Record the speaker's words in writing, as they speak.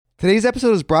Today's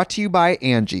episode is brought to you by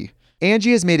Angie.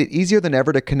 Angie has made it easier than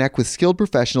ever to connect with skilled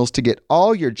professionals to get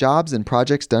all your jobs and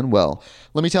projects done well.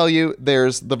 Let me tell you,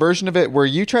 there's the version of it where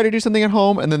you try to do something at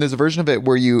home, and then there's a version of it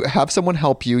where you have someone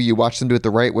help you, you watch them do it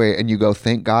the right way, and you go,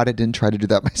 thank God I didn't try to do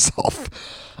that myself.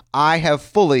 I have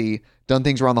fully done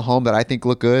things around the home that I think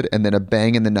look good, and then a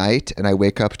bang in the night, and I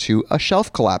wake up to a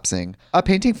shelf collapsing, a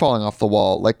painting falling off the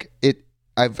wall.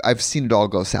 I've seen it all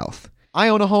go south. I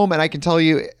own a home, and I can tell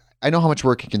you, I know how much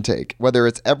work it can take. Whether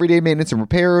it's everyday maintenance and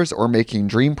repairs or making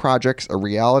dream projects a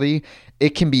reality,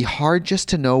 it can be hard just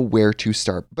to know where to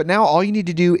start. But now all you need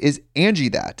to do is Angie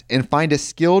that and find a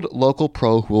skilled local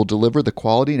pro who will deliver the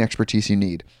quality and expertise you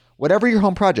need. Whatever your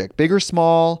home project, big or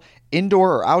small,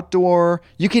 indoor or outdoor,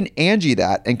 you can Angie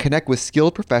that and connect with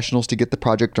skilled professionals to get the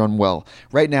project done well.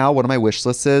 Right now, one of my wish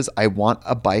lists is I want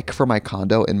a bike for my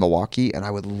condo in Milwaukee, and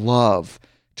I would love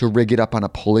to rig it up on a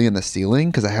pulley in the ceiling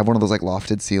because I have one of those like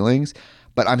lofted ceilings,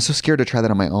 but I'm so scared to try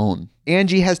that on my own.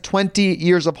 Angie has 20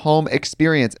 years of home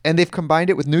experience, and they've combined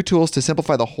it with new tools to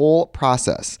simplify the whole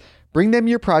process. Bring them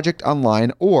your project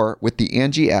online or with the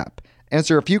Angie app.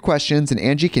 Answer a few questions and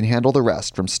Angie can handle the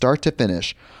rest from start to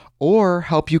finish, or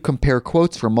help you compare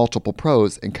quotes from multiple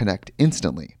pros and connect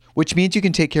instantly, which means you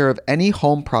can take care of any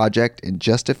home project in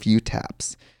just a few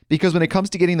taps. Because when it comes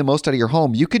to getting the most out of your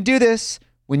home, you can do this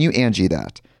when you Angie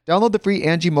that. Download the free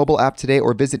Angie mobile app today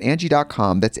or visit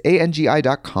Angie.com. That's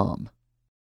ANGI.com.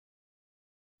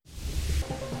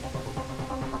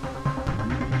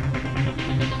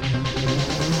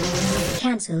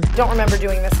 Cancelled. Don't remember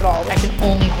doing this at all. I can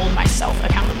only hold myself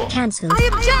accountable. Cancelled. I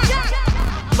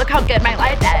object! Look how good my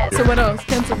life is. So what else?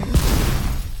 Cancel me.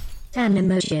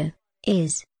 Tandem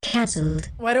is cancelled.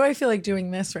 Why do I feel like doing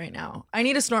this right now? I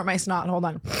need to snort my snot. Hold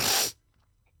on.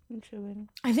 I'm chewing.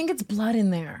 I think it's blood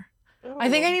in there. I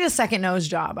think I need a second nose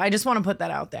job. I just want to put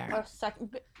that out there. A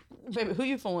second, baby. Who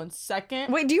you fooling?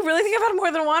 Second? Wait, do you really think I've had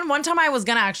more than one? One time I was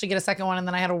going to actually get a second one, and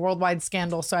then I had a worldwide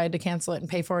scandal, so I had to cancel it and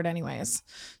pay for it anyways.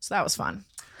 So that was fun.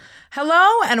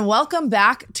 Hello, and welcome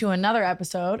back to another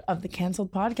episode of the Cancelled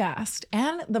Podcast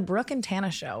and the Brooke and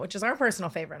Tana Show, which is our personal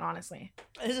favorite, honestly.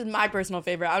 This is my personal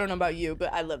favorite. I don't know about you,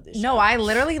 but I love this show. No, I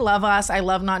literally love us. I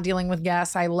love not dealing with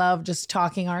guests. I love just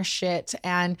talking our shit.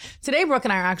 And today, Brooke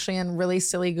and I are actually in really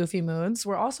silly, goofy moods.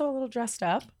 We're also a little dressed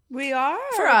up. We are.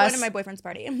 For We're us. going to my boyfriend's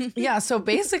party. Yeah, so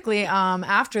basically,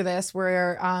 after this,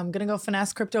 we're going to go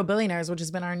finesse crypto billionaires, which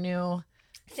has been our new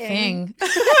thing.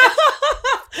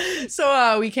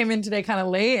 So we came in today kind of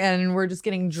late, and we're just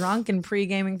getting drunk and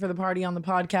pre-gaming for the party on the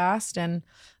podcast, and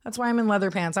that's why I'm in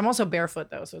leather pants. I'm also barefoot,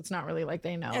 though, so it's not really like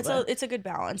they know. It's a good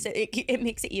balance. It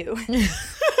makes it you.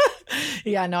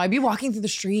 Yeah, no, I'd be walking through the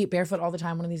street barefoot all the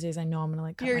time. One of these days, I know I'm going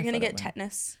to cut You're my going to foot get open.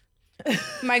 tetanus.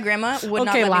 My grandma would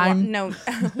Okay, not let Lyme. me walk.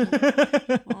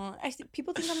 No.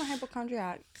 People think I'm a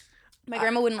hypochrypochondriac. My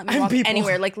grandma wouldn't let me walk people-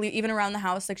 anywhere, like even around the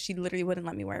house. Like she literally wouldn't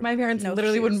let me wear. My parents no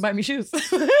literally shoes. wouldn't buy me shoes.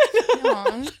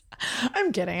 Aw.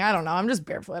 I'm kidding. I don't know. I'm just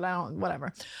barefoot.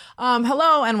 Whatever.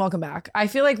 Hello and welcome back. I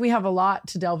feel like we have a lot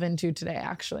to delve into today,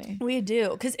 actually. We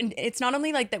do, because it's not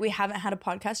only like that we haven't had a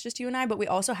podcast, just you and I, but we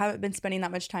also haven't been spending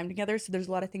that much time together. So there's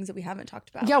a lot of things that we haven't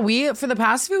talked about. Yeah, for the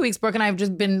past few weeks, Brooke and I have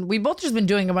we both just been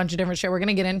doing a bunch of different shit. We're going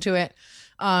to get into it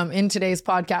in today's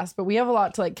podcast, but we have a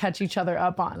lot to like catch each other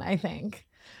up on, I think.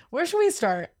 Where should we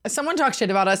start? Someone talks shit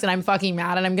about us and I'm fucking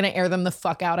mad and I'm going to air them the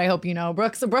fuck out. I hope you know.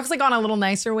 Brooke's like on a little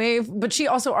nicer wave, but she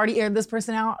also already aired this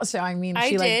person out. So I mean,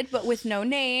 I she did, but with no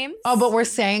names. Oh, but we're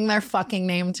saying their fucking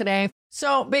name today.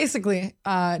 So basically,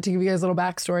 to give you guys a little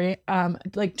backstory,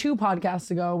 like 2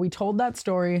 podcasts ago, we told that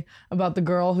story about the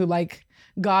girl who like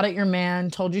got at your man,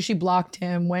 told you she blocked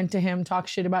him, went to him, talked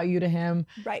shit about you to him.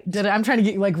 Right. I'm trying to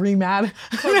get you like re-mad.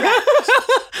 Correct.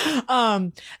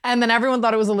 And then everyone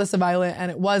thought it was Alyssa Violet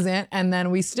and it wasn't. And then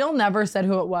we still never said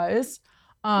who it was.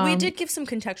 We did give some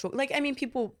contextual,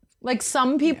 people. Like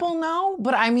some people know,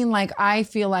 but I mean, like, I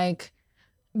feel like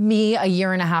me a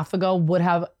year and a half ago would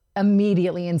have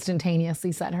immediately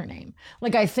instantaneously said her name.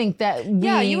 Like, I think that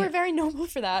Yeah, you were very noble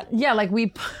for that. Yeah, like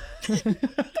we Come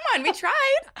on, we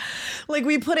tried. like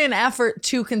we put in effort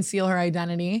to conceal her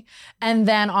identity. And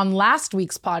then on last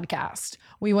week's podcast,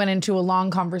 we went into a long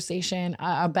conversation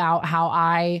about how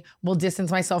I will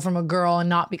distance myself from a girl and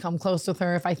not become close with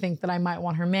her if I think that I might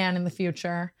want her man in the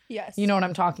future. Yes. You know what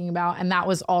I'm talking about. And that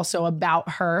was also about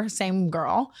her, same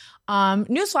girl.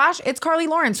 Newsflash, it's Carly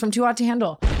Lawrence from Too Hot to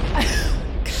Handle.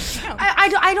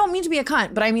 I don't mean to be a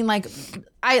cunt, but I mean, like,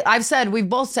 I've said, we've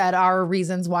both said our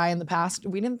reasons why in the past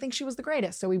we didn't think she was the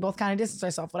greatest. So we both kind of distanced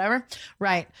ourselves, whatever.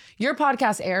 Right. Your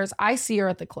podcast airs. I see her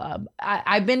at the club.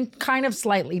 I've been kind of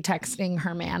slightly texting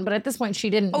her man, but at this point she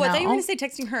didn't know. I thought you were going to say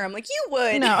texting her. I'm like, you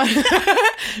would. No.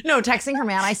 No, texting her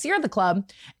man. I see her at the club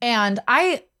and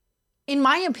in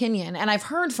my opinion, and I've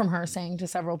heard from her saying to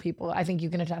several people, I think you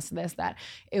can attest to this, that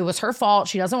it was her fault.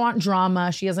 She doesn't want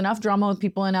drama. She has enough drama with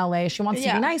people in LA. She wants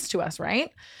to be nice to us,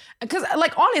 right? Because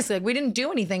like, honestly, like, we didn't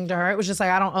do anything to her. It was just like,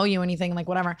 I don't owe you anything, like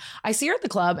whatever. I see her at the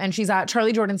club and she's at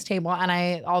Charlie Jordan's table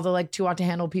and all the like Too Hot to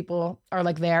Handle people are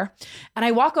like there. And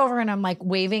I walk over and I'm like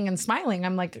waving and smiling.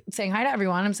 I'm like saying hi to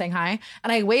everyone. I'm saying hi.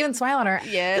 And I wave and smile at her.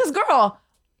 Yes. This girl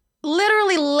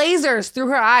literally lasers through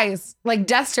her eyes, like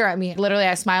death stare at me. Literally,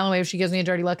 I smile and wave. She gives me a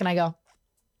dirty look and I go,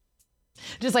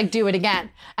 just like do it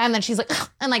again. And then she's like,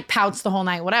 and like pouts the whole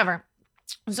night, whatever.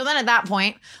 So then at that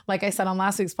point, like I said on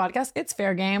last week's podcast, it's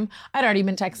fair game. I'd already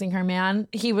been texting her man.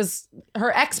 He was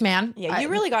her ex-man. Yeah, you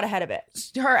really got ahead of it.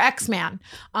 Her ex-man.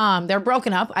 They're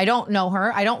broken up. I don't know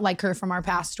her. I don't like her from our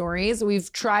past stories.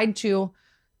 We've tried to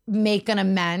make an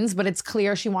amends, but it's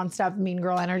clear she wants to have mean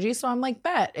girl energy. So I'm like,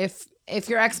 bet if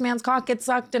your ex-man's cock gets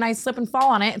sucked and I slip and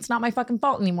fall on it, it's not my fucking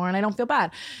fault anymore and I don't feel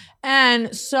bad.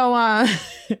 And so I'm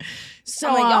like,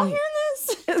 y'all hearing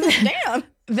this? Damn.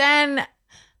 Then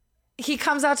he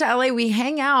comes out to LA. We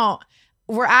hang out.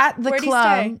 We're at the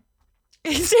club.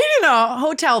 He stayed in a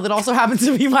hotel that also happens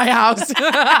to be my house.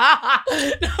 But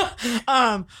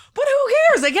who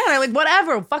cares? Again, I like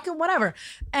whatever, fucking whatever.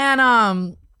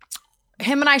 And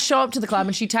him and I show up to the club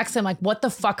and she texts him like, what the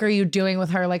fuck are you doing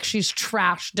with her? Like, she's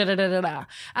trash, da da da da da.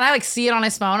 And I like see it on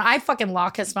his phone. I fucking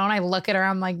lock his phone. I look at her.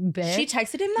 I'm like, bitch. She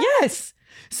texted him that? Yes.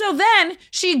 So then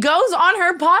she goes on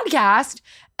her podcast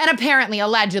and apparently,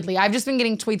 allegedly, I've just been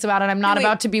getting tweets about it. I'm not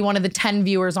about to be one of the 10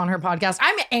 viewers on her podcast.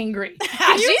 I'm angry.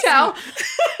 Can you tell?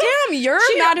 Damn, you're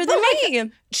madder than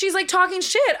me. She's like talking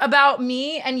shit about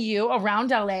me and you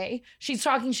around LA. She's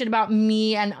talking shit about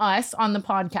me and us on the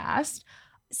podcast.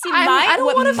 See, I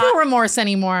don't want to feel remorse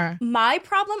anymore. My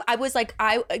problem, I was like,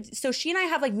 so she and I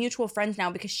have like mutual friends now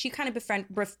because she kind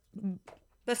of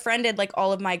befriended like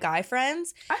all of my guy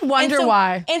friends. I wonder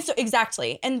why. And so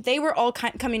exactly. And they were all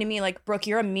coming to me like, Brooke,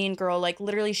 you're a mean girl. Like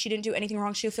literally she didn't do anything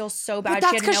wrong. She feels so bad. But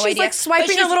that's because she's like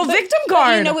swiping a little victim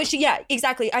card. You know what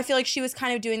exactly. I feel like she was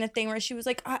kind of doing the thing where she was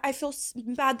like, I feel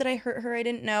bad that I hurt her. I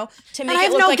didn't know. To make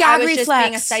it look like I was just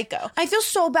being a psycho. I feel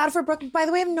so bad for Brooke. By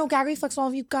the way, I have no gag reflex, all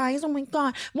of you guys. Oh my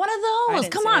God. One of those.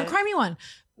 Come on, cry me one.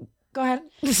 Go ahead.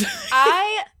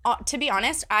 To be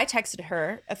honest, I texted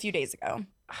her a few days ago.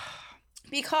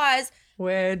 Because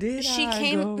where did she I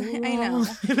came? go? I know.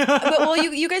 But well,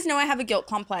 you guys know I have a guilt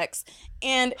complex,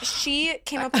 and she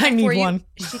came up.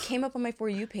 She came up on my For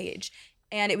You page,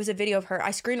 and it was a video of her.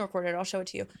 I screen recorded it. I'll show it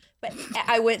to you. But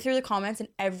I went through the comments, and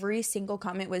every single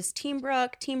comment was Team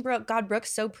Brooke, God,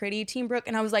 Brooke's so pretty, Team Brooke,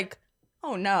 and I was like,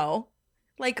 oh no,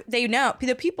 like they know,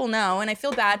 the people know, and I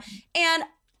feel bad, and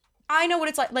I know what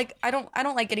it's like. Like I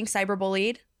don't like getting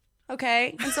cyberbullied,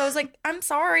 okay, and so I was like, I'm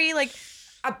sorry, like.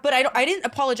 But I didn't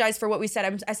apologize for what we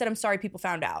said. I said, I'm sorry people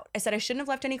found out. I said I shouldn't have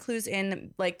left any clues in that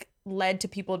like led to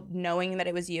people knowing that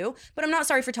it was you. But I'm not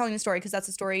sorry for telling the story because that's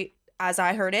the story as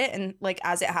I heard it and like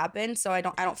as it happened. So I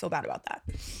don't feel bad about that.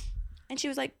 And she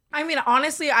was like, I mean,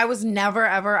 honestly, I would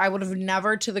have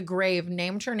never to the grave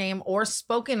named her name or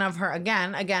spoken of her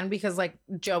again, because like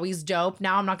Joey's dope.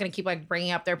 Now I'm not going to keep like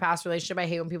bringing up their past relationship. I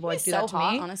hate when people like do that to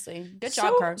me. Honestly. Good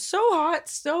job, Carl. So hot,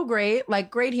 so great, like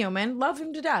great human. Love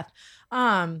him to death.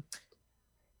 I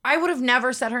would have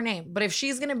never said her name, but if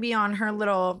she's going to be on her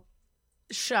little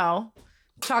show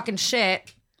talking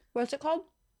shit. What's it called?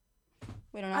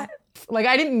 We don't know.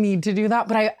 I didn't need to do that,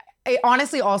 but I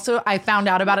honestly also, I found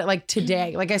out about it like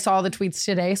today. Like I saw all the tweets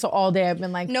today. So all day I've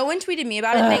been like. No one tweeted me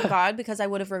about it, thank God, because I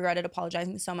would have regretted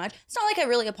apologizing so much. It's not like I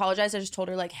really apologized. I just told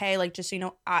her like, hey, like just so you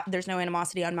know, there's no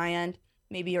animosity on my end.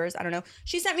 Maybe yours, I don't know.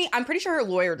 She sent me, I'm pretty sure her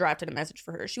lawyer drafted a message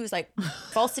for her. She was like,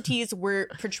 falsities were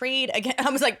portrayed again. I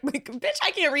was like, bitch,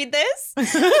 I can't read this. Like,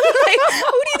 who do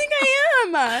you think I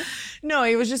am? No,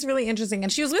 it was just really interesting.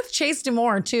 And she was with Chase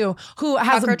Demore too, who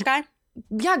has cockroach guy?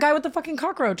 Yeah, guy with the fucking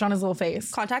cockroach on his little face.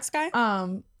 Contacts guy?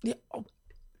 Yeah,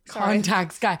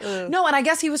 contacts guy. Ugh. No, and I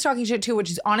guess he was talking shit too,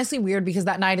 which is honestly weird because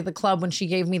that night at the club when she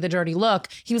gave me the dirty look,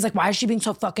 he was like, why is she being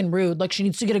so fucking rude? Like she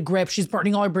needs to get a grip. She's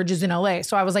burning all her bridges in LA.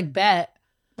 So I was like, bet.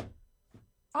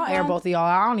 I'll air both of y'all.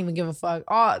 I don't even give a fuck.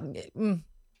 Okay,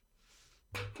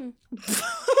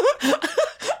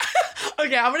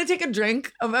 I'm gonna take a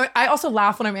drink. I also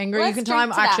laugh when I'm angry. You can tell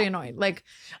I'm actually annoyed. Like,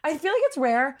 I feel like it's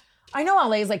rare. I know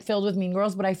LA is like filled with mean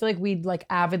girls, but I feel like we'd like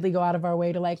avidly go out of our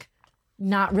way to like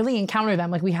not really encounter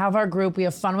them. Like we have our group, we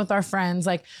have fun with our friends.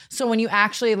 Like, so when you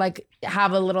actually like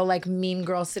have a little like mean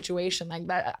girl situation like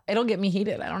that, it'll get me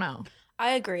heated. I don't know.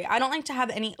 I agree. I don't like to have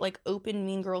any like open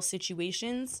mean girl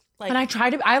situations. Like,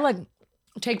 And I like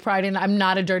take pride in, I'm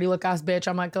not a dirty look ass bitch.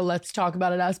 I'm like a let's talk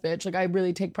about it ass bitch. Like I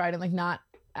really take pride in like not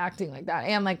acting like that.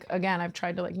 And like, again, I've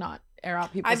tried to like not air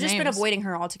out people's I've just been names. avoiding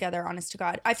her altogether, honest to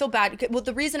God. I feel bad. Well,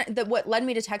 the reason that what led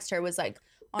me to text her was like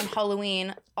on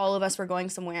Halloween, all of us were going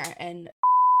somewhere and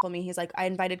told me, he's like, I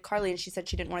invited Carly and she said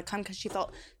she didn't want to come because she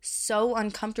felt so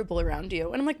uncomfortable around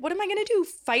you. And I'm like, what am I going to do?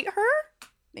 Fight her?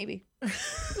 Maybe. I'm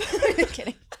just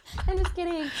kidding. I'm just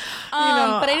kidding. But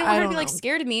I didn't want her to be like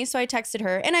scared of me, so I texted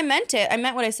her, and I meant it. I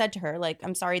meant what I said to her. Like,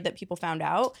 I'm sorry that people found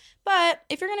out, but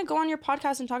if you're gonna go on your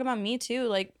podcast and talk about me too,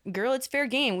 like, girl, it's fair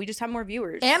game. We just have more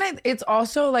viewers. And it's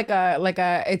also like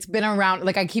a it's been around,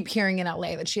 like I keep hearing in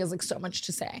LA that she has like so much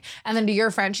to say. And then to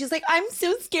your friend, she's like, I'm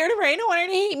so scared of her. I don't want her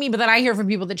to hate me. But then I hear from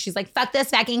people that she's like, fuck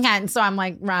this fucking cunt. So I'm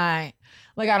like, right.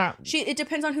 Like, I don't. It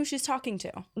depends on who she's talking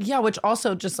to. Yeah, which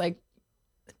also just like,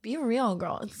 be real,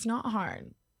 girl. It's not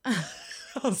hard.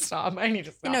 Oh, stop. I need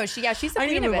to stop. No, she's the I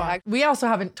need to queen of move it. on. We also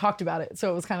haven't talked about it.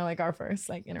 So it was kind of like our first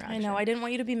like interaction. I know. I didn't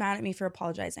want you to be mad at me for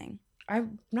apologizing.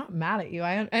 I'm not mad at you.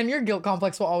 And your guilt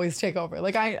complex will always take over.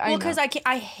 Like well, because I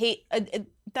hate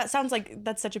that sounds like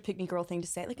that's such a pick me girl thing to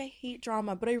say. Like, I hate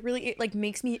drama, but it like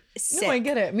makes me sick. No, I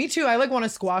get it. Me too. I like want to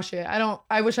squash it.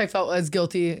 I wish I felt as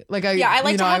guilty. Like I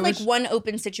like to have like one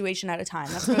open situation at a time.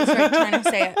 That's what I was trying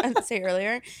to say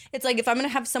earlier. It's like if I'm gonna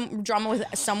have some drama with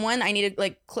someone, I need to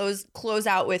like close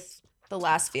out with the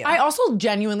last few. I also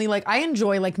genuinely like I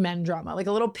enjoy like men drama. Like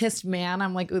a little pissed man.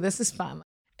 I'm like, ooh, this is fun.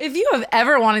 If you have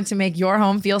ever wanted to make your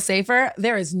home feel safer,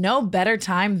 there is no better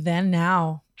time than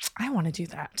now. I want to do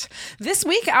that. This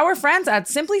week, our friends at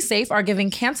Simply Safe are giving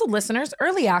canceled listeners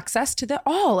early access to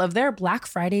all of their Black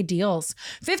Friday deals.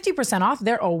 50% off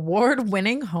their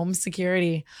award-winning home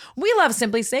security. We love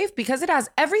Simply Safe because it has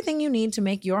everything you need to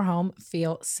make your home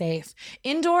feel safe.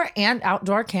 Indoor and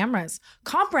outdoor cameras,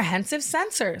 comprehensive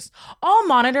sensors, all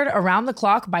monitored around the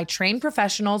clock by trained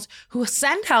professionals who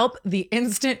send help the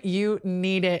instant you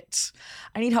need it.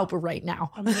 I need help right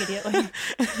now. Immediately.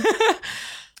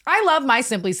 I love my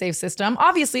Simply Safe system.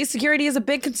 Obviously, security is a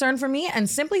big concern for me, and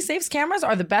Simply Safe's cameras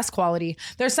are the best quality.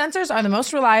 Their sensors are the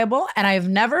most reliable, and I have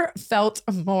never felt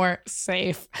more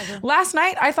safe. Last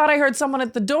night, I thought I heard someone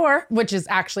at the door, which is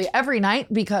actually every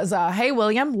night because, hey,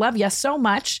 William, love you so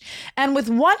much. And with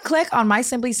one click on my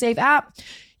Simply Safe app,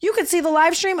 you could see the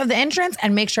live stream of the entrance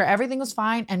and make sure everything was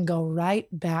fine and go right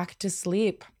back to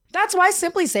sleep. That's why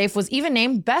Simply Safe was even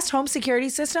named Best Home Security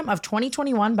System of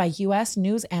 2021 by US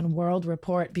News and World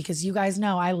Report, because you guys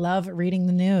know I love reading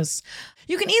the news.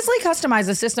 You can easily customize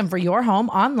a system for your home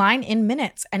online in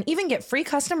minutes and even get free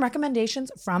custom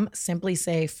recommendations from Simply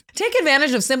Safe. Take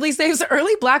advantage of Simply Safe's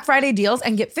early Black Friday deals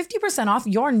and get 50% off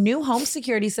your new home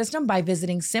security system by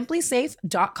visiting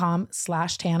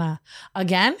simplysafe.com/Tana.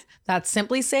 Again, that's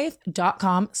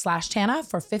simplysafe.com/Tana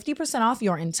for 50% off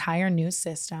your entire new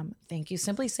system. Thank you,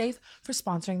 Simply Safe, for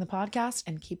sponsoring the podcast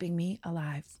and keeping me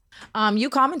alive. You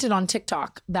commented on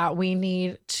TikTok that we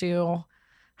need to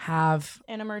have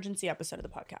an emergency episode of the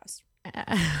podcast.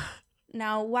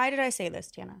 Now, why did I say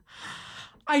this, Tana?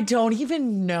 I don't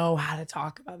even know how to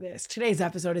talk about this. Today's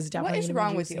episode is definitely what is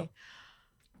wrong with you?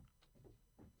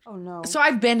 Oh no. So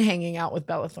I've been hanging out with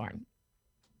Bella Thorne.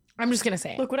 I'm just gonna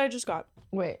say it. Look what I just got.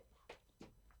 Wait.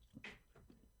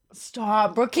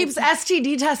 Stop. Brooke keeps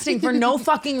STD testing for no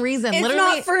fucking reason. It's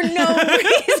Literally not for no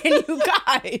reason, you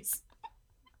guys.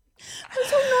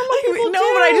 That's what normal people do.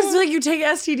 No, but I just feel like you take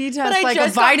STD tests like a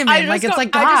vitamin. I just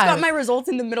God. got my results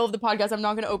in the middle of the podcast. I'm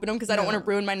not going to open them because I don't want to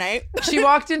ruin my night. She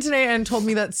walked in today and told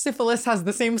me that syphilis has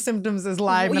the same symptoms as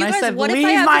Lyme. Well, and I guys, said,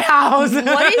 leave my house.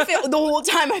 What if the whole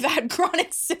time I've had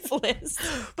chronic syphilis?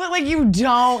 But like you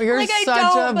don't. You're like, such I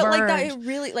don't, a but bird. like that, it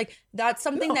really, like, that's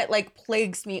something that like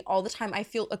plagues me all the time. I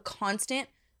feel a constant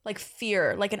like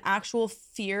fear, like an actual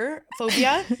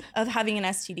phobia of having an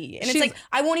STD. And it's like,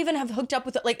 I won't even have hooked up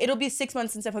with it. Like, it'll be 6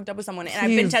 months since I've hooked up with someone. And I've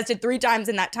been tested 3 times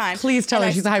in that time. Please tell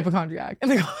her she's a hypochondriac.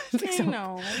 I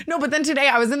know. No, but then today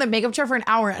I was in the makeup chair for an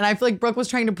hour and I feel like Brooke was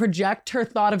trying to project her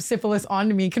thought of syphilis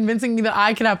onto me, convincing me that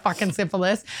I could have fucking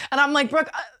syphilis. And I'm like, Brooke,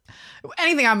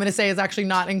 anything I'm going to say is actually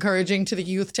not encouraging to the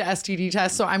youth to STD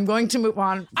test. So I'm going to move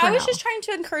on. I was just trying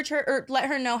to encourage her or let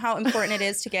her know how important it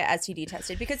is to get STD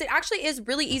tested, because it actually is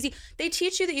really easy. They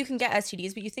teach you that you can get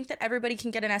STDs, but you think that everybody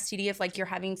can get an STD if like you're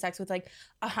having sex with like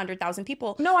 100,000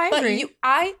 people. No, I agree.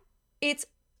 I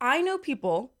know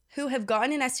people who have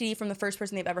gotten an STD from the first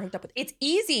person they've ever hooked up with. It's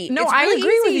easy. No, It's I really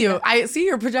agree with easy. you. I see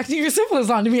you're projecting your syphilis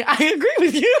onto me. I agree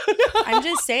with you. I'm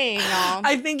just saying, y'all.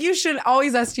 I think you should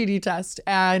always STD test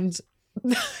and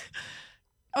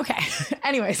okay.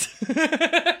 Anyways,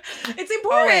 it's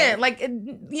important. Like,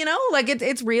 you know, like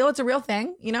it's real. It's a real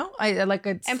thing. You know, I like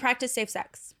it's And practice safe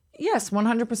sex. yes,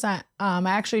 100%. I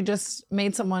actually just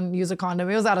made someone use a condom.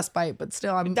 It was out of spite, but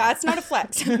still, That's not a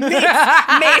flex.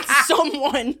 made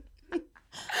someone.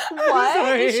 What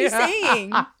sorry. is she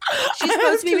saying? She's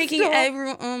supposed to be making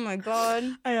everyone. Oh my god.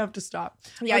 I have to stop.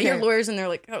 Yeah, Okay. your lawyers and they're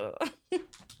like, oh.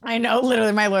 I know,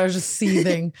 literally, my lawyer's just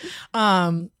seething.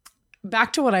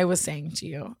 Back to what I was saying to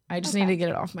you. I just need to get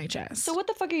it off my chest. So what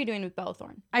the fuck are you doing with Bella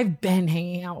Thorne? I've been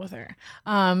hanging out with her.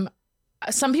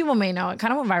 Some people may know it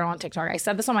kind of went viral on TikTok. I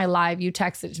said this on my live. You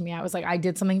texted it to me. I was like, I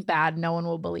did something bad. No one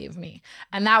will believe me.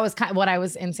 And that was kind of what I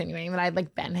was insinuating, that I'd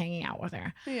like been hanging out with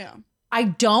her. Yeah. I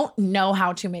don't know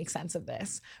how to make sense of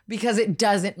this because it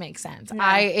doesn't make sense. No,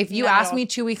 If you not at asked all. me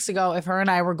 2 weeks ago if her and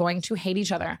I were going to hate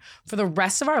each other for the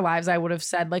rest of our lives, I would have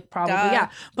said like probably Duh. yeah.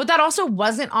 But that also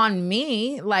wasn't on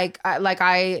me. I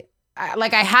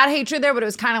had hatred there, but it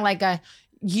was kind of like a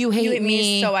you hate You hate me,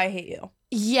 me, so I hate you.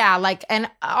 yeah, like,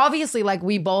 and obviously, like,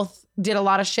 we both did a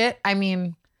lot of shit. I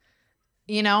mean,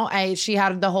 you know, she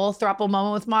had the whole throuple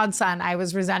moment with Maud's son. I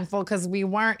was resentful because we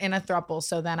weren't in a throuple.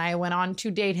 So then I went on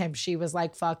to date him. She was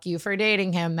like, fuck you for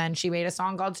dating him. Then she made a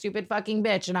song called Stupid Fucking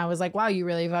Bitch. And I was like, wow, you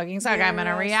really fucking suck. I'm going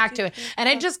to react to it. And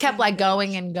it just kept like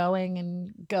going and going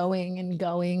and going and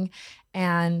going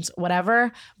and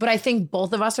whatever. But I think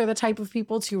both of us are the type of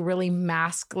people to really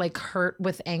mask like hurt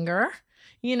with anger.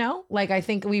 You know, like I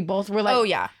think we both were like, Oh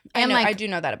yeah. and, I like, do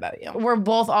know that about you. we're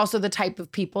both also the type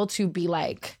of people to be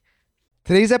like,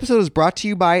 Today's episode is brought to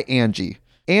you by Angie.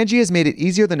 Angie has made it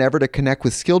easier than ever to connect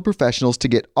with skilled professionals to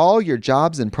get all your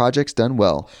jobs and projects done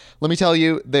well. Let me tell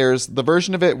you, there's the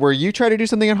version of it where you try to do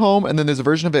something at home, and then there's a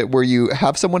version of it where you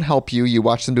have someone help you, you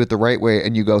watch them do it the right way,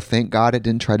 and you go, thank God I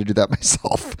didn't try to do that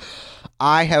myself.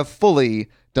 I have fully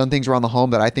done things around the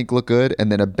home that I think look good,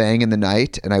 and then a bang in the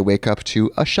night, and I wake up to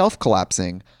a shelf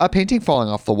collapsing, a painting falling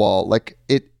off the wall. Like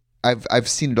I've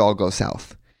seen it all go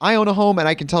south. I own a home, and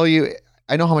I can tell you,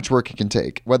 I know how much work it can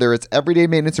take. Whether it's everyday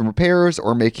maintenance and repairs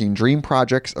or making dream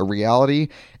projects a reality,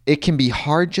 it can be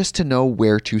hard just to know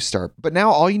where to start. But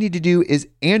now all you need to do is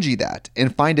Angie that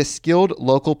and find a skilled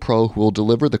local pro who will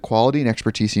deliver the quality and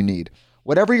expertise you need.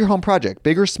 Whatever your home project,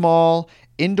 big or small,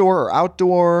 indoor or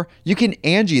outdoor, you can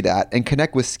Angie that and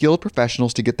connect with skilled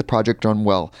professionals to get the project done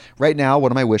well. Right now,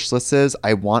 one of my wish lists is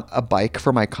I want a bike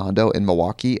for my condo in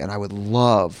Milwaukee, and I would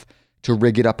love to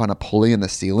rig it up on a pulley in the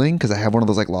ceiling because I have one of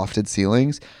those like lofted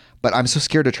ceilings, but I'm so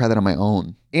scared to try that on my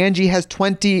own. Angie has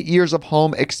 20 years of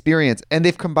home experience, and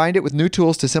they've combined it with new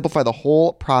tools to simplify the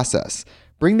whole process.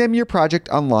 Bring them your project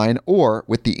online or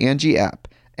with the Angie app.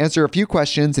 Answer a few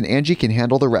questions and Angie can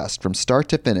handle the rest from start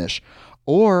to finish,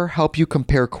 or help you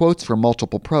compare quotes from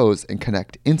multiple pros and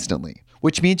connect instantly,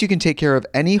 which means you can take care of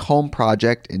any home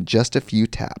project in just a few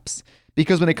taps.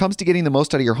 Because when it comes to getting the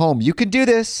most out of your home, you can do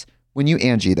this when you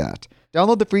Angie that.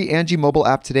 Download the free Angie mobile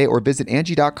app today or visit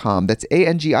Angie.com. That's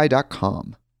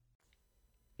ANGI.com.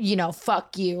 you know,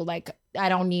 fuck you. Like, I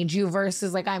don't need you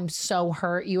versus like, I'm so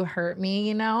hurt. You hurt me,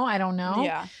 you know? I don't know.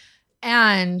 Yeah.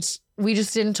 And we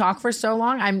just didn't talk for so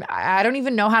long. I don't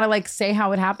even know how to like say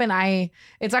how it happened.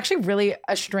 It's actually really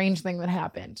a strange thing that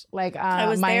happened. Like I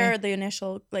was there the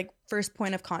initial like first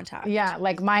point of contact. Yeah,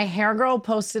 like my hair girl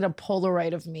posted a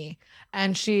Polaroid of me,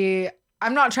 and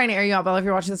I'm not trying to air you out, but if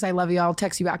you're watching this, I love you. I'll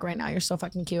text you back right now. You're so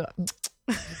fucking cute.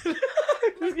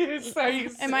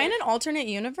 Am I in an alternate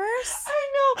universe? I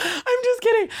know. I'm just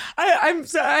kidding.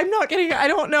 I'm not kidding. I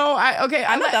don't know.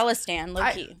 I'm a Bella stan, low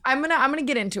key. I'm gonna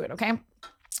get into it. Okay.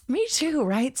 Me too,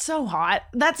 right? So hot.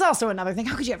 That's also another thing.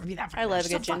 How could you ever be that? I love a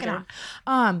good so fucking ginger.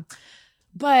 hot.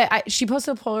 But she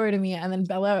posted a Polaroid of me, and then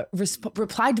Bella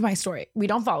replied to my story. We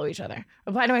don't follow each other.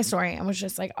 Replied to my story and was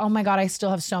just like, "Oh my god, I still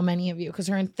have so many of you." Because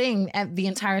her thing at the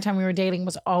entire time we were dating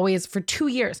was always for 2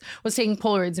 years was taking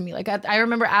Polaroids of me. Like I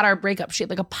remember at our breakup, she had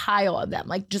like a pile of them,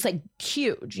 like just like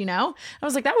huge. You know, I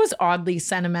was like, that was oddly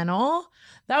sentimental.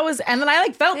 That was, and then I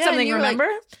like felt Yeah, something. and you were Remember?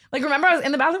 Like remember, I was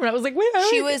in the bathroom and I was like, wait.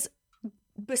 She was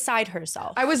beside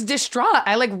herself. I was distraught.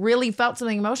 I like really felt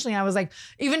something emotionally. I was like,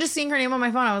 even just seeing her name on my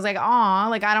phone, I was like, aw,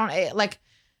 like I don't like,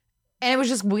 and it was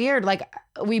just weird. Like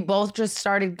we both just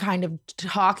started kind of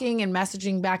talking and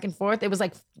messaging back and forth. It was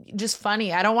like just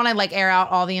funny. I don't want to like air out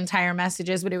all the entire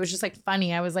messages, but it was just like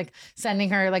funny. I was like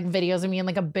sending her like videos of me in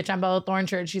like a bitch on Bella Thorne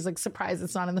shirt. She's like surprised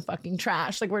it's not in the fucking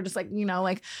trash. Like we're just like, you know,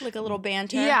 like a little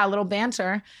banter. Yeah, a little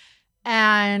banter.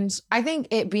 And I think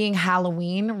it being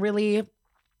Halloween really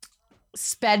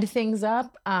sped things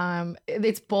up.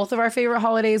 It's both of our favorite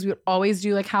holidays. We would always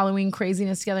do like Halloween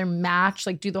craziness together, match,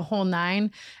 like do the whole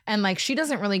 9. And like she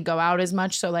doesn't really go out as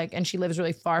much, so like, and she lives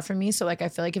really far from me, so like I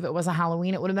feel like if it was a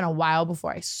Halloween, it would have been a while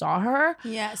before I saw her.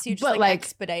 Yeah, so you just like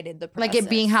expedited the process. Like it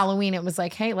being Halloween, it was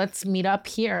like, hey, let's meet up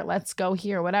here, let's go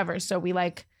here, whatever. So we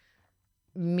like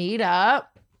meet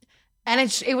up, and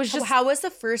it was just how was the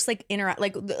first like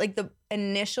like the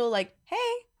initial like, hey.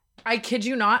 I kid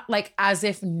you not, like as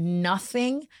if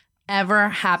nothing ever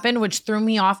happened, which threw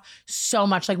me off so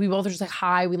much. Like we both were just like,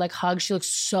 hi, we like hugged. She looked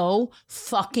so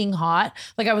fucking hot.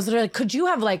 Like I was literally like, could you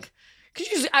I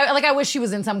wish she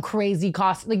was in some crazy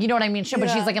costume. Like, you know what I mean? But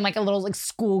she's like in like a little like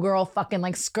schoolgirl fucking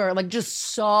like skirt, like just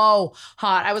so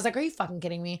hot. I was like, are you fucking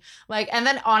kidding me? Like, and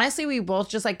then honestly, we both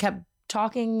just like kept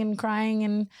talking and crying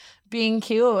and being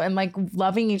cute and like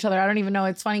loving each other. I don't even know.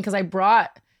 It's funny because I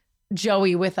brought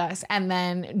Joey with us, and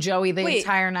then Joey the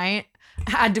entire night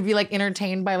had to be like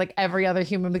entertained by like every other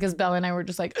human because Bella and I were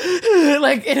just like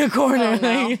like in a corner. Oh,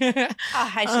 no.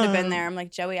 I should have been there. I'm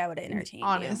like, Joey, I would have entertained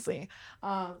honestly.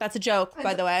 That's a joke,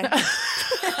 by the way.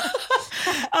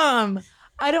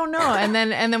 I don't know. And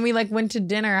then we like went to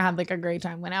dinner, had like a great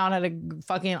time, went out, had a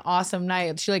fucking awesome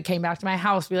night. She like came back to my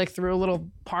house. We like threw a little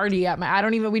party at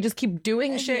we just keep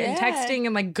doing shit and texting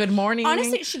and like good morning.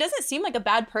 Honestly, she doesn't seem like a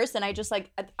bad person. I just like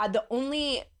the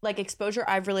only like exposure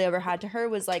I've really ever had to her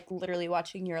was like literally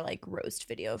watching your like roast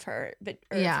video of her,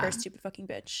 her stupid fucking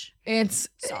bitch.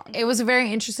 It was a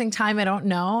very interesting time. I don't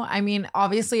know. I mean,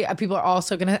 obviously people are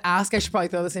also going to ask, I should probably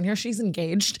throw this in here. She's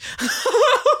engaged.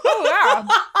 Oh, yeah.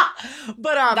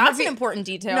 But that's an important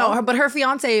detail. No, but her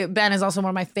fiance Ben is also one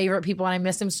of my favorite people, and I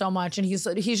miss him so much. And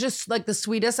he's just like the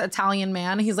sweetest Italian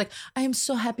man. He's like, I am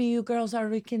so happy you girls are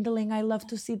rekindling. I love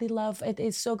to see the love. It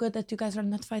is so good that you guys are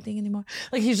not fighting anymore.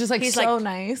 Like he's just like so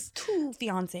nice. 2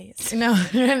 fiancés.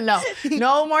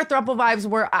 No more throuple vibes.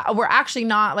 We're actually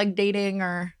not like dating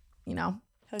or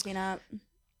hooking up.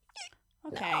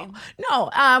 Okay.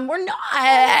 No, we're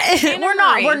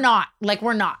not.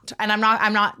 We're not. And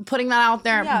I'm not putting that out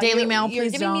there. Yeah, Daily Mail, please don't.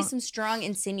 You're giving me some strong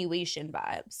insinuation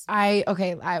vibes.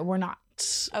 We're not.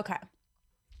 Okay.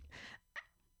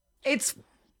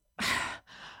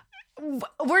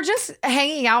 We're just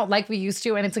hanging out like we used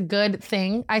to, and it's a good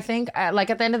thing, I think.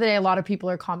 Like at the end of the day, a lot of people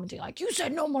are commenting like, you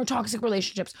said no more toxic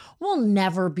relationships. We'll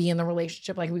never be in the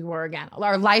relationship like we were again.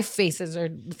 Our life phases are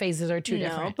too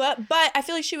different. But I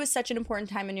feel like she was such an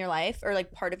important time in your life, or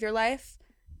like part of your life,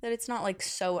 that it's not like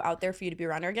so out there for you to be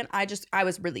around her again. I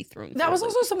was really thrown. That was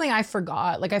also something I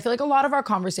forgot. Like I feel like a lot of our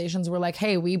conversations were like,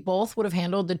 hey, we both would have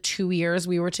handled the 2 years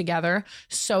we were together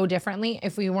so differently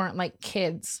if we weren't like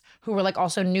kids who were like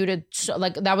also new to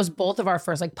like that was both of our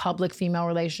first like public female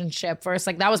relationship first.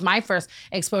 Like that was my first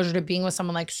exposure to being with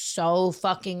someone like so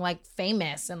fucking like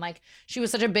famous, and like she was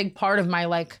such a big part of my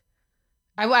like.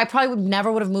 I probably never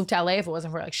would have moved to LA if it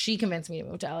wasn't for her. Like she convinced me to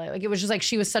move to LA. Like it was just like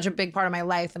she was such a big part of my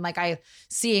life, and like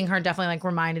seeing her definitely like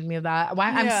reminded me of that.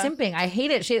 I'm simping. I hate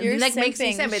it. She like makes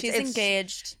me simp. She's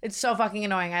engaged. It's so fucking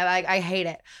annoying. I hate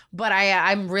it. But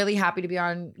I'm really happy to be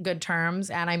on good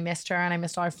terms, and I missed her, and I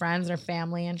missed all her friends and her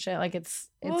family and shit. Like it's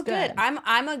good.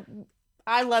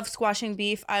 I love squashing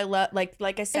beef. I love like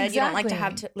I said, exactly. You don't like to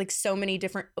have like so many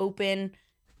different open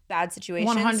bad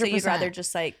situations. 100%. So you'd rather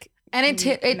just like. And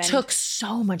it took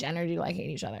so much energy to like hate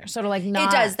each other. So to like not.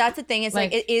 It does. That's the thing. It's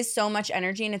like it is so much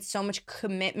energy, and it's so much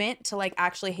commitment to like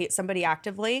actually hate somebody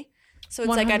actively. So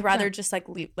it's 100%. Like I'd rather just like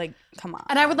leave, like come on.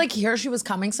 And I would like hear she was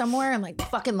coming somewhere and like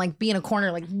fucking like be in a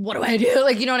corner like what do I do?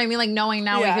 Like you know what I mean? Like knowing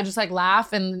now we could just like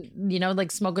laugh and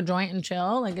like smoke a joint and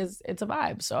chill. Like it's a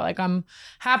vibe. So like I'm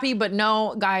happy, but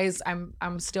no guys,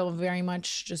 I'm still very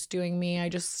much just doing me.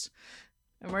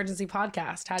 Emergency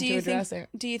podcast had to address it.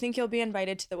 Do you think you'll be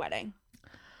invited to the wedding?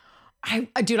 I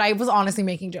was honestly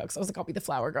making jokes. I was like, I'll be the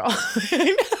flower girl.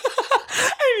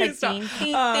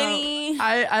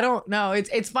 I don't know.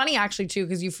 It's funny actually too,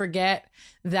 because you forget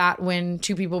that when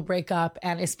two people break up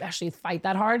and especially fight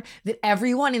that hard, that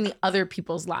everyone in the other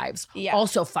people's lives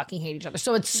also fucking hate each other.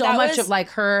 So it's so much of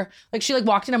like her, like she like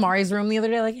walked into Mari's room the other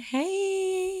day like,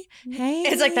 hey.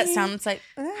 It's like that sounds like,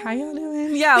 how y'all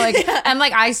doing? Yeah, like, and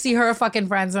like I see her fucking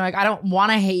friends and I'm like, I don't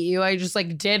want to hate you. I just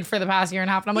like did for the past year and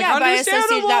a half. And I'm like,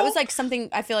 understandable. That was like something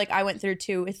I feel like I went through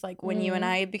too with like when you and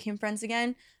I became friends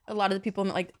again. A lot of the people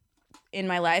like in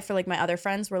my life or like my other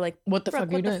friends were like, what the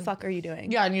fuck are you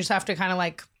doing? Yeah, and you just have to kind of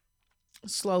like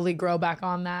slowly grow back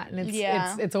on that, and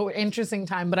it's an interesting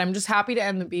time. But I'm just happy to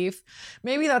end the beef.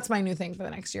 Maybe that's my new thing for the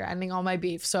next year, ending all my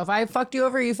beef. So if I fucked you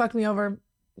over, you fucked me over,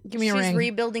 give me a ring. She's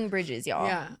rebuilding bridges, y'all.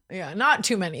 Yeah, not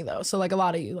too many though. So like a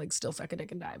lot of you like still suck a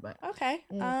dick and die. But okay.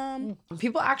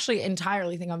 People actually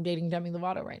entirely think I'm dating Demi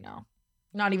Lovato right now.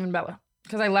 Not even Bella.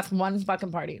 Because I left one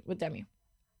fucking party with Demi.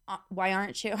 Why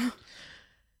aren't you?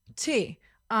 T.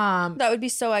 That would be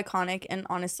so iconic and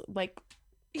honestly, like,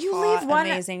 You hot, leave one.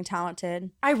 amazing, talented.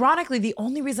 Ironically, the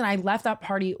only reason I left that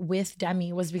party with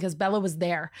Demi was because Bella was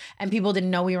there and people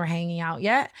didn't know we were hanging out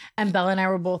yet. And Bella and I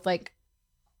were both like,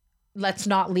 let's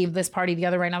not leave this party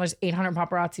together right now. There's 800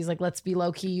 paparazzis. Like, let's be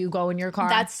low key. You go in your car.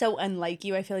 That's so unlike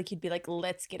you. I feel like you'd be like,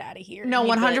 let's get out of here. No,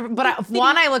 100. But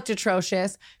one, I looked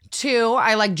atrocious. Two,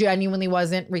 I like genuinely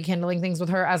wasn't rekindling things with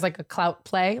her as like a clout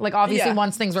play. Like obviously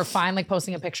once things were fine, like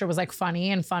posting a picture was like funny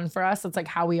and fun for us. That's like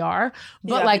how we are.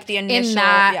 But like the initial, in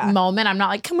that moment, I'm not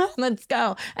like, come on, let's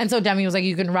go. And so Demi was like,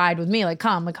 you can ride with me. Like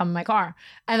come in my car.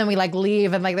 And then we like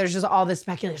leave and like there's just all this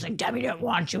speculation. Like Demi didn't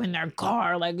want you in their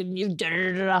car. Like you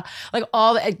da-da-da-da. Like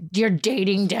all the, you're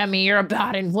dating Demi. You're a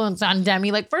bad influence on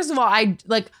Demi. Like first of all,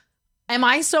 am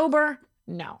I sober?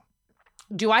 No.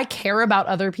 Do I care about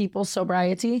other people's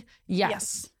sobriety?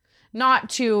 Yes. Not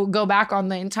to go back on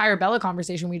the entire Bella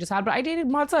conversation we just had, but I dated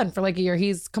Maud's son for like a year.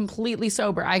 He's completely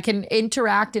sober. I can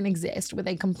interact and exist with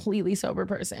a completely sober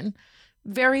person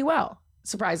very well,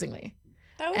 surprisingly.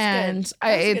 That was and good.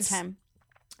 That was a good time.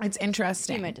 It's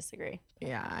interesting. You might disagree.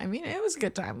 Yeah, I mean, it was a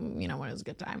good time, you know, when it was a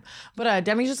good time. But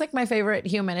Demi's just like my favorite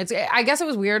human. I guess it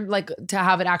was weird like to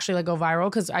have it actually like go viral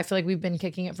because I feel like we've been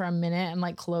kicking it for a minute and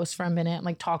like close for a minute and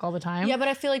like talk all the time. Yeah, but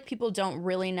I feel like people don't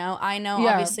really know. I know,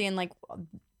 obviously, and like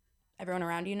everyone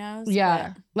around you knows.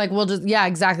 Yeah. Like we'll just, yeah,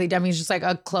 exactly. Demi's just like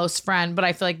a close friend. But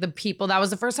I feel like the people, that was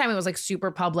the first time it was like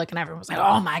super public and everyone was like,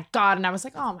 oh my God. And I was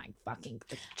like, oh my fucking.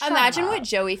 Imagine what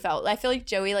Joey felt. I feel like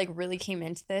Joey like really came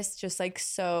into this just like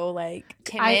so like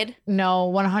timid.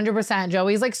 No, 100%.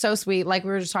 Joey's like so sweet. Like we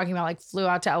were just talking about, like flew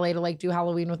out to LA to like do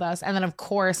Halloween with us. And then of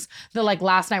course the like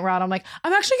last night we're out, I'm like,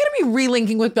 I'm actually going to be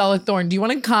relinking with Bella Thorne. Do you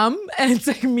want to come? And it's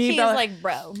like me. He's Bella. like,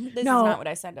 bro, this is not what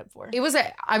I signed up for. It was,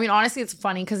 I mean, honestly, it's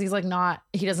funny because he's like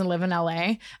he doesn't live in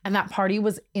LA. And that party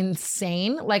was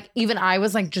insane. Like even I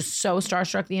was like just so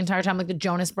starstruck the entire time. Like the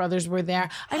Jonas Brothers were there.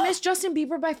 I missed Justin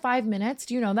Bieber by 5 minutes.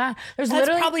 Do you know that? That's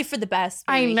probably for the best.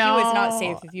 I know. He was not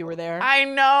safe if you were there. I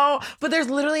know. But there's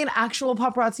literally an actual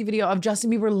paparazzi video of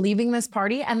Justin Bieber leaving this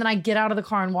party. And then I get out of the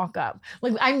car and walk up.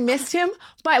 Like I missed him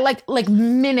by like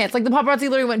minutes. Like the paparazzi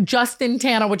literally went Justin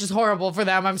Tana, which is horrible for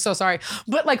them. I'm so sorry.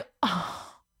 But like,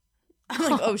 I'm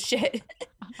like, oh shit.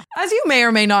 As you may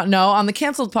or may not know, on the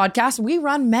Canceled podcast, we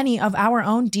run many of our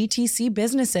own DTC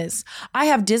businesses. I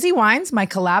have Dizzy Wines, my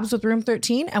collabs with Room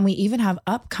 13, and we even have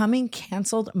upcoming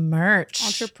canceled merch.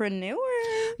 Entrepreneur.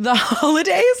 The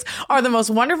holidays are the most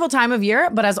wonderful time of year,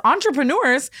 but as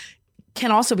entrepreneurs,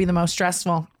 can also be the most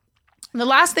stressful. The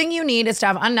last thing you need is to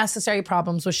have unnecessary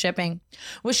problems with shipping.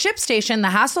 With ShipStation,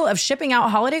 the hassle of shipping out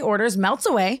holiday orders melts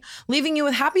away, leaving you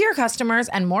with happier customers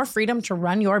and more freedom to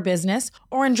run your business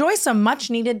or enjoy some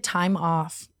much-needed time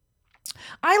off.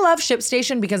 I love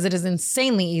ShipStation because it is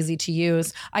insanely easy to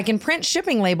use. I can print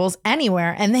shipping labels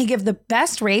anywhere, and they give the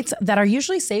best rates that are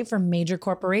usually saved for major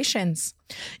corporations.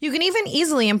 You can even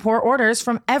easily import orders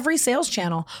from every sales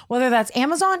channel, whether that's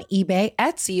Amazon, eBay,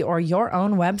 Etsy, or your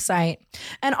own website,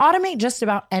 and automate just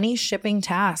about any shipping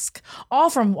task, all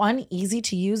from one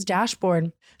easy-to-use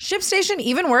dashboard. ShipStation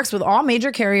even works with all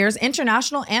major carriers,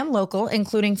 international and local,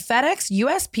 including FedEx,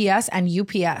 USPS, and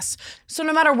UPS. So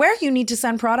no matter where you need to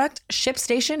send product,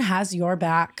 ShipStation has your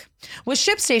back. With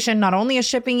ShipStation, not only is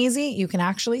shipping easy, you can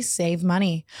actually save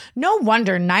money. No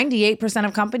wonder 98%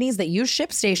 of companies that use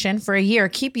ShipStation for a year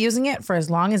keep using it for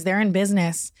as long as they're in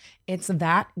business. It's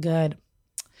that good.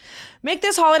 Make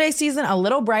this holiday season a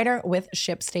little brighter with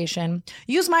ShipStation.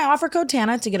 Use my offer code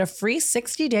TANA to get a free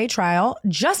 60-day trial,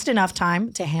 just enough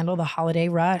time to handle the holiday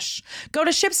rush. Go to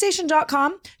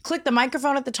ShipStation.com, click the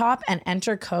microphone at the top, and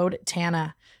enter code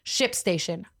TANA.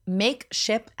 ShipStation. Make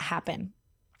ship happen.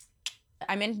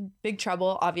 I'm in big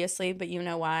trouble, obviously, but you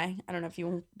know why. I don't know if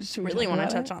you really want to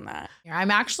touch on that.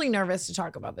 I'm actually nervous to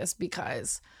talk about this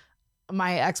because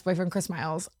my ex-boyfriend, Chris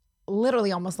Miles,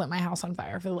 literally almost lit my house on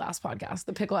fire for the last podcast,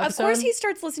 the pickle episode. Of course he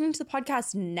starts listening to the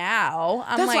podcast now.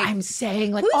 That's like, what I'm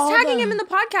saying. Like, who's tagging him in the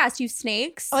podcast, you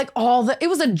snakes? Like it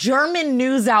was a German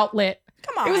news outlet.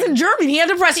 Come on. It was in German. He had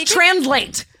to press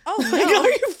translate. Oh, like, no. Are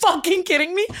you fucking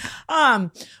kidding me?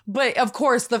 But of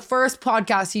course, the first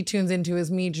podcast he tunes into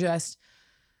is me just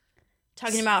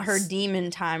talking about her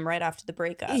demon time right after the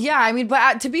breakup. Yeah, I mean,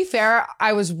 but to be fair,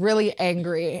 I was really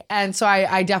angry. And so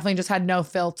I definitely just had no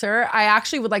filter. I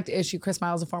actually would like to issue Chris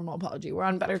Miles a formal apology. We're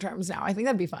on better terms now. I think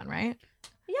that'd be fun, right?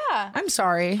 Yeah. I'm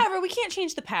sorry. However, we can't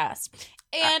change the past.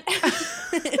 And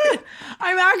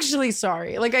I'm actually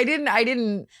sorry. Like I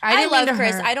love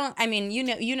Chris. Her. I mean,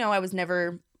 you know, I was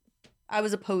never I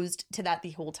was opposed to that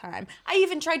the whole time. I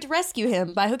even tried to rescue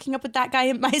him by hooking up with that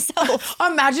guy myself.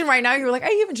 Imagine right now you're like, I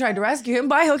even tried to rescue him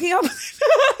by hooking up.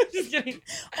 Just kidding.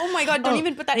 Oh my God, don't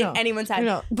even put that in anyone's head.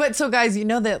 No. But so guys, you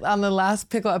know that on the last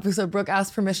Pickle episode, Brooke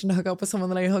asked permission to hook up with someone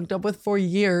that I hooked up with for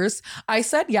years. I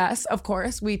said yes, of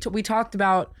course. We talked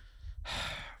about,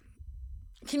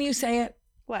 can you say it?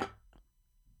 What?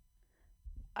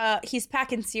 He's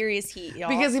packing serious heat, y'all.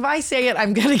 Because if I say it,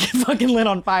 I'm gonna get fucking lit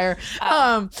on fire.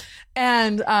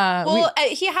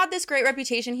 He had this great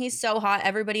reputation. He's so hot.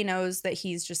 Everybody knows that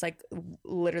he's just like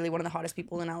literally one of the hottest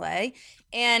people in LA.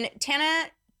 And Tana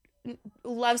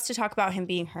loves to talk about him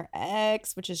being her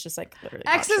ex, which is just like literally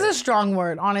ex is a strong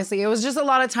word, honestly. It was just a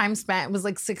lot of time spent. It was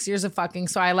like 6 years of fucking,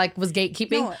 so I like was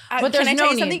gatekeeping. No, but there's can I no tell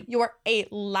you need. something? You're a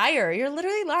liar. You're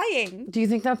literally lying. Do you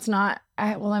think that's not?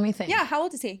 Well, let me think. Yeah. How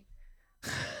old is he?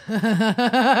 Maybe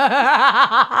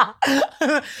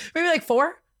like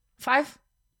 4, 5.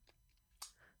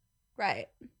 Right.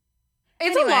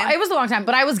 It's a long. It was a long time,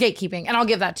 but I was gatekeeping, and I'll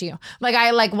give that to you. Like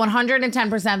I like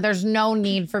 110%. There's no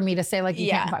need for me to say like you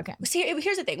can't fuck him. See,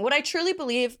 here's the thing. What I truly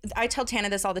believe, I tell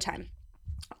Tana this all the time.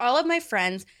 All of my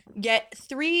friends get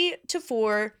 3 to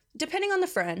 4, depending on the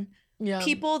friend,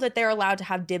 people that they're allowed to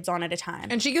have dibs on at a time.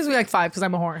 And she gives me like 5 because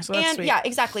I'm a whore. So that's sweet. Yeah,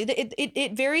 exactly.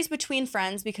 It varies between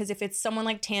friends because if it's someone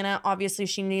like Tana, obviously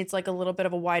she needs like a little bit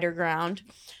of a wider ground.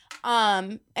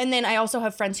 And then I also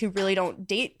have friends who really don't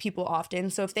date people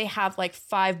often. So if they have like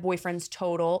 5 boyfriends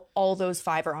total, all those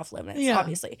 5 are off limits,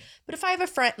 obviously. But if I have a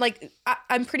friend, like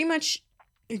I'm pretty much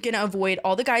gonna avoid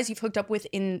all the guys you've hooked up with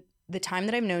in the time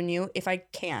that I've known you, if I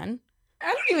can. I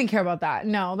don't even care about that.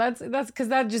 No, that's because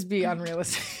that'd just be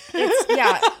unrealistic.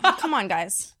 Come on,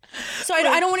 guys. So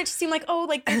I don't want it to seem like, oh,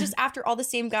 like they're just after all the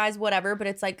same guys, whatever. But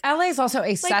it's like LA is also a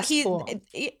like cesspool.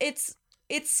 It's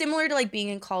similar to like being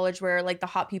in college where like the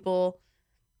hot people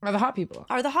are the hot people.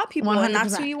 100%. And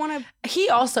that's who you want to. He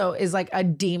also is like a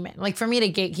demon. Like for me to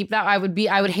gatekeep that, I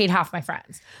would hate half my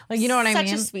friends. Like you know what I mean?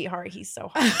 Such a sweetheart. He's so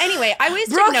hot. Anyway, I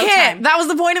wasted Brooke no time. That was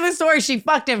the point of the story. She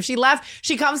fucked him. She left.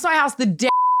 She comes to my house the day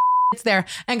it's there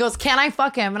and goes, "Can I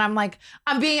fuck him?" And I'm like,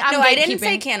 No, I didn't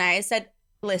say can I. I said,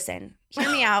 listen, hear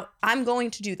me out. I'm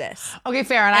going to do this. Okay,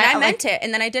 fair. And I meant it.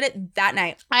 And then I did it that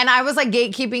night. And I was like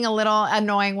gatekeeping a little,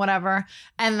 annoying, whatever.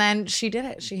 And then she did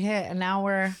it. She hit. And now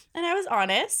we're. And I was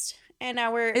honest. And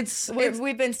now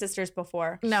we've been sisters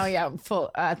before. No, yeah, full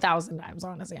 1,000 times,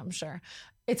 honestly, I'm sure.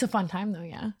 It's a fun time though,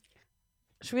 yeah.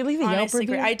 Should we leave a Yelp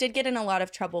review? I did get in a lot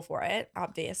of trouble for it,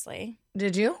 obviously.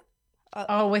 Did you?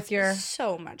 With your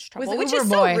so much trouble, with which Uber is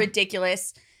boy. So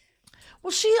ridiculous.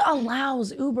 Well, she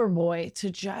allows Uber boy to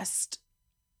just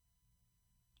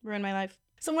ruin my life.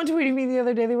 Someone tweeted me the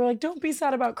other day. They were like, "Don't be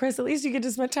sad about Chris. At least you get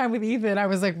to spend time with Ethan." I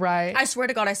was like, "Right." I swear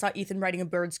to God, I saw Ethan riding a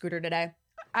bird scooter today.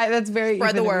 That's very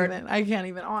spread the word. Ethan. I can't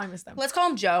even. Oh, I missed them. Let's call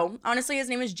him Joe. Honestly, his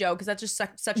name is Joe because that's just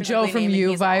such a Joe from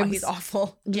You vibes. He's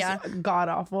awful. Just god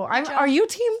awful. Are you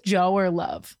team Joe or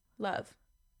Love? Love.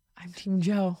 I'm team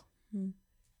Joe.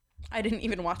 I didn't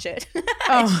even watch it.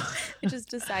 Oh. I just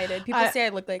decided. People say I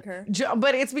look like her. Joe,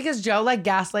 but it's because Joe like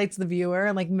gaslights the viewer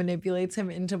and like manipulates him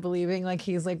into believing like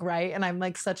he's like right, and I'm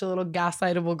like such a little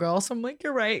gaslightable girl, so I'm like,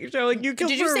 you're right, Joe. Like you. Did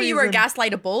you say you were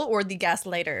gaslightable or the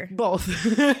gaslighter? Both.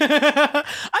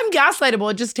 I'm gaslightable.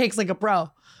 It just takes like a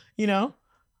pro, you know,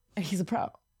 and he's a pro.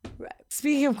 Right.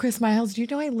 Speaking of Chris Miles, do you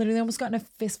know I literally almost got in a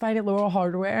fist fight at Laurel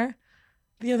Hardware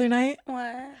the other night?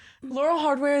 What? Laurel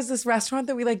Hardware is this restaurant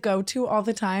that we like go to all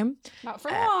the time. Not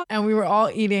for long. And we were all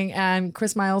eating and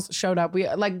Chris Miles showed up.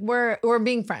 We're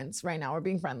being friends right now. We're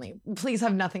being friendly. Please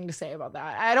have nothing to say about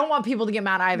that. I don't want people to get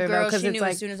mad either though. Girl, she it's knew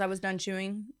like, as soon as I was done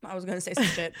chewing, I was gonna say some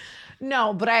shit.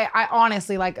 No, but I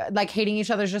honestly like hating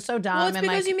each other is just so dumb. Well, it's and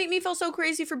because you make me feel so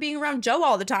crazy for being around Joe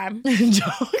all the time.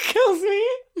 Joe kills me.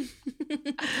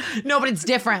 No, but it's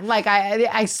different. Like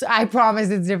I promise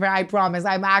it's different. I promise.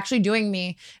 I'm actually doing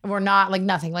me and we're not like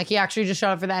nothing. Like he actually just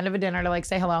showed up for the end of a dinner to like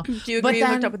say hello. Do you agree you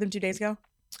hooked up with him 2 days ago?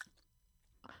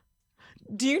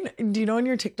 Do you know in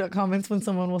your TikTok comments when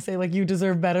someone will say like you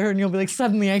deserve better and you'll be like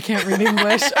suddenly I can't read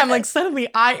English? I'm like suddenly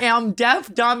I am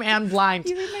deaf, dumb, and blind.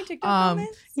 You read my TikTok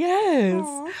comments? Yes.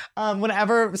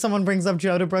 Whenever someone brings up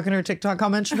Joe to Brooke in her TikTok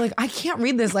comments, she'll be like, I can't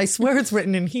read this. I swear it's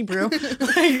written in Hebrew.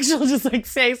 Like she'll just like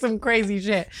say some crazy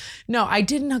shit. No, I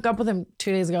didn't hook up with him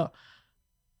 2 days ago.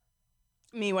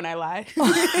 Me when I lie.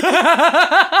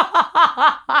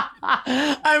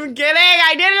 I'm kidding.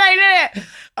 I did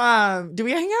it. Do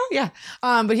we hang out? Yeah.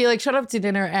 But he like showed up to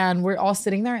dinner and we're all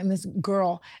sitting there and this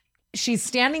girl, she's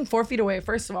standing 4 feet away.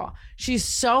 First of all, she's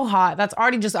so hot. That's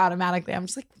already just automatically. I'm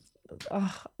just like,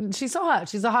 she's so hot.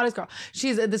 She's the hottest girl.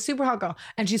 She's the super hot girl,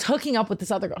 and she's hooking up with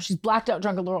this other girl. She's blacked out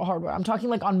drunk at Laurel Hardware. I'm talking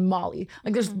like on Molly.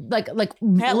 Like there's like blacked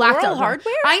Laurel out drunk.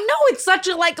 Hardware? I know, it's such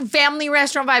a like family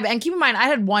restaurant vibe. And keep in mind, I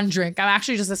had one drink. I'm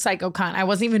actually just a psycho cunt. I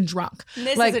wasn't even drunk.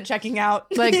 This like, isn't checking out.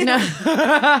 Like no,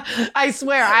 I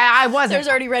swear I wasn't. There's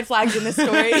already red flags in this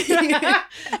story.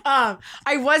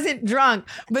 I wasn't drunk,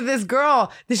 but this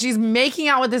girl, she's making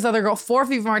out with this other girl 4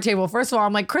 feet from our table. First of all,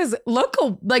 I'm like, Chris, look,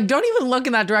 like, don't even look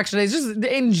in that direction. It's just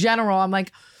in general. I'm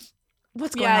like,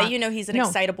 what's going on? Yeah, you know he's an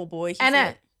excitable boy.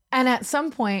 And at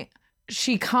some point,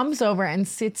 she comes over and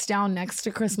sits down next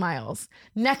to Chris Miles,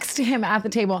 next to him at the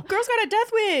table. Girl's got a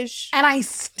death wish. And I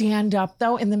stand up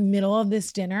though in the middle of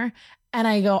this dinner, and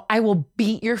I go, I will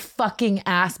beat your fucking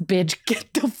ass, bitch.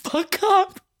 Get the fuck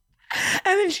up.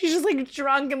 And then she's just like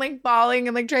drunk and like falling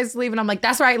and like tries to leave. And I'm like,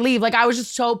 that's right, leave. Like I was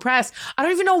just so pressed. I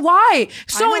don't even know why.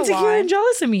 So insecure and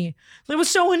jealous of me. It was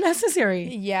so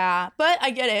unnecessary. Yeah, but I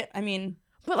get it. I mean,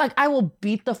 but like, I will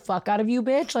beat the fuck out of you,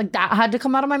 bitch. Like that had to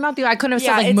come out of my mouth. I couldn't have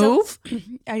said like move.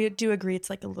 I do agree. It's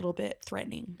like a little bit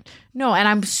threatening. No,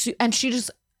 and and she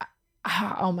just,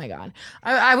 oh my God.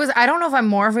 I don't know if I'm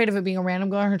more afraid of it being a random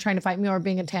girl and her trying to fight me, or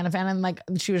being a Tana fan and like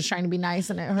she was trying to be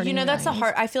nice and it hurt. You know, that's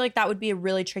I feel like that would be a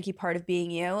really tricky part of being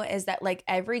you, is that like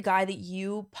every guy that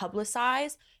you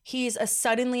publicize, he's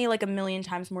suddenly like a million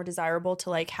times more desirable to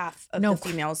like half of the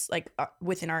females like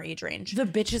within our age range. The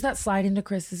bitches that slide into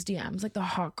Chris's DMs, like the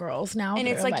hot girls now. And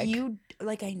it's like you,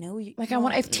 like I know you. Like I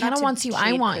want, if Tana wants you,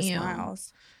 I want you.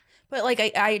 Miles. But like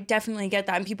I definitely get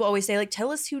that. And people always say like,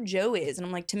 tell us who Joe is. And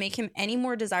I'm like, to make him any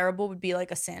more desirable would be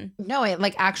like a sin. No, it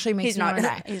like actually makes me want to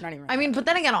die. He's not even. I mean, but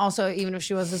then again, also, even if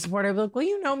she was a supporter, I'd be like, well,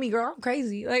 you know me, girl, I'm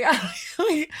crazy. Like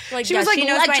she was like, she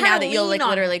knows by now that you'll like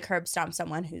literally curb stomp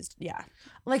someone who's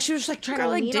Like she was like trying to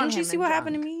lean like, didn't you see what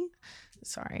happened to me?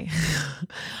 Sorry.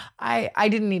 I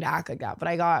didn't need to act like that, but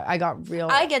I got real.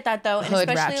 I get that though. And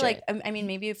especially ratchet. like, I mean,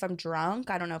 maybe if I'm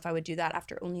drunk, I don't know if I would do that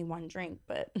after only one drink,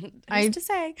 but who's to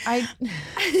say?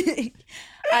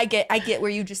 I get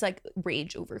where you just like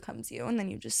rage overcomes you and then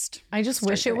you just. I just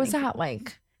wish it was at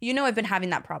like. You know, I've been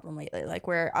having that problem lately, like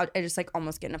where I just like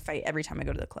almost get in a fight every time I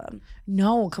go to the club.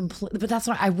 No, completely. But that's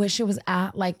what I wish it was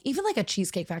at, like even like a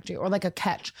Cheesecake Factory or like a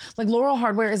Catch. Like Laurel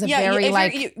Hardware is a very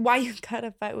like. Why you gotta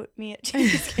fight with me at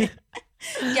Cheesecake?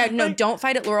 Yeah, no, don't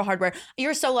fight at Laurel Hardware.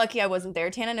 You're so lucky I wasn't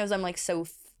there. Tana knows I'm like so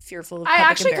fearful of I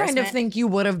actually kind of think you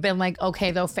would have been like,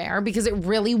 okay, though, fair, because it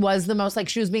really was the most like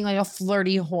she was being like a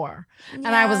flirty whore. Yeah. And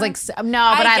I was like,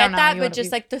 no, but I don't know. I get that, but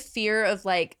just like the fear of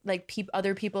like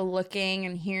other people looking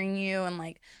and hearing you and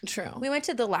like. True. We went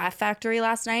to the Laugh Factory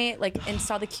last night, like, and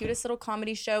saw the cutest little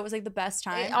comedy show. It was like the best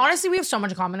time. Honestly, we have so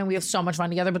much in common and we have so much fun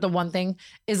together. But the one thing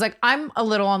is like, I'm a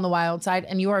little on the wild side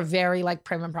and you are very like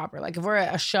prim and proper. Like if we're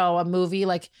at a show, a movie,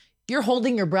 like you're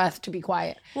holding your breath to be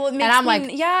quiet. Well, it makes and I'm me,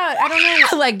 like, yeah, I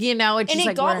don't know. Like, you know, it's and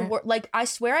just it got like, I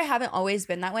swear I haven't always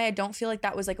been that way. I don't feel like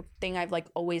that was like a thing I've like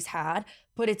always had,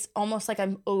 but it's almost like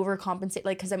I'm overcompensating,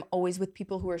 like, cause I'm always with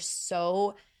people who are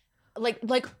so like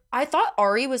I thought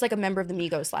Ari was like a member of the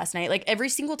Migos last night. Like every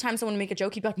single time someone would make a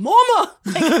joke, he'd be like, Mama!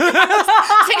 Like,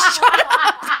 shut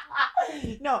up.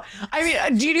 No, I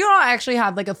mean, do you know I actually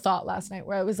had like a thought last night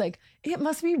where I was like, it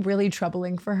must be really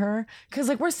troubling for her. Cause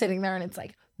like we're sitting there and it's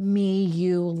like, me,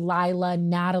 you, Lila,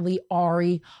 Natalie,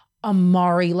 Ari,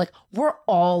 Amari, like we're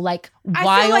all like wild.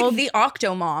 I feel like the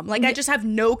Octomom. Like I just have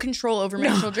no control over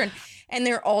my children. And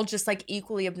they're all just like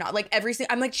equally obnoxious. Like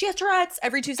I'm like, she has Tourette's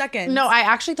every 2 seconds. No, I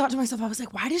actually thought to myself, I was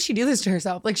like, why does she do this to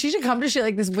herself? Like she should come to shit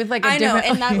like this with like a different. I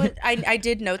know, and that was I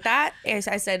did note that. As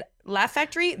I said, Laugh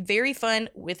Factory, very fun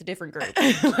with a different group.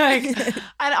 Like, and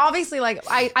obviously, like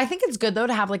I think it's good though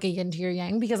to have like a yin to your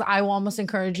yang, because I will almost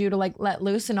encourage you to like let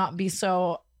loose and not be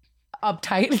so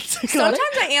uptight. Sometimes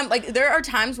I am like, there are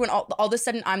times when all of a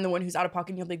sudden I'm the one who's out of pocket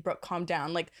and you're like, Brooke, calm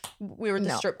down. Like we were at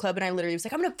the strip club and I literally was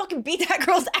like, I'm gonna fucking beat that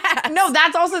girl's ass. No,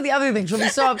 that's also the other thing. She'll be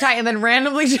so uptight and then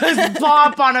randomly just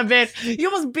pop on a bitch. You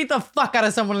almost beat the fuck out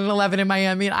of someone at 11 in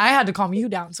Miami. And I had to calm you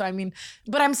down. So I mean,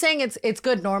 but I'm saying it's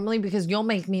good normally because you'll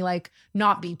make me like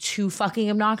not be too fucking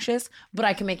obnoxious, but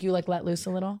I can make you like let loose a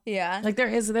little. Yeah. Like there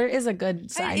is a good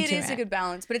side to it. It is a good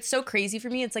balance, but it's so crazy for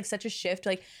me. It's like such a shift.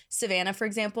 Like Savannah, for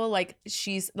example, like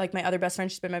she's like my other best friend.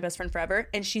 She's been my best friend forever.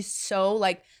 And she's so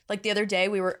like the other day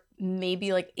we were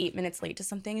maybe like 8 minutes late to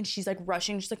something and she's like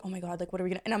rushing. She's like, oh my God, like what are we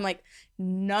gonna, and I'm like,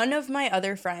 none of my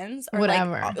other friends are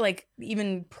like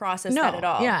even process that at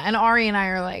all. Yeah. And Ari and I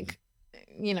are like,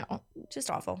 you know, just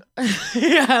awful.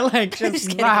 Yeah, like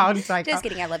just loud. Just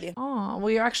kidding. I love you. Oh, well,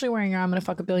 you're actually wearing your I'm gonna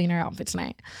fuck a billionaire outfit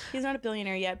tonight. He's not a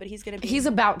billionaire yet, but he's gonna be. He's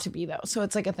about to be though, so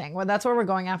it's like a thing. Well, that's where we're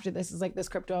going after this. Is like this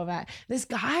crypto event. This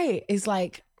guy is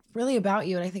like really about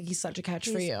you, and I think he's such a catch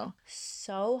for He's you.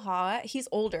 So hot. He's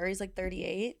older. He's like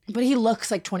 38. But he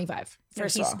looks like 25.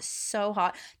 First of all, he's so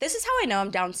hot. This is how I know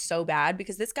I'm down so bad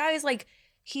because this guy is like,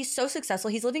 he's so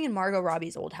successful. He's living in Margot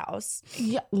Robbie's old house.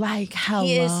 yeah, like hello.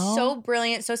 He is so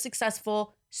brilliant, so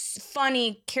successful,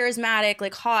 funny, charismatic,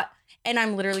 like hot. And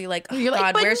I'm literally like, oh You're like,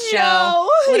 God, but where's no. Joe?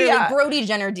 Literally, Yeah. Brody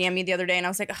Jenner DM'd me the other day, and I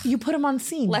was like, ugh, You put him on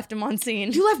scene. left him on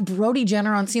scene. You left Brody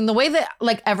Jenner on scene. The way that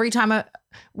like every time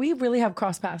we really have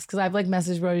cross paths because I've like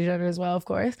messaged Brody Jenner as well, of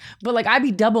course. But like I'd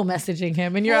be double messaging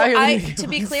him, and you're out here. leaving him To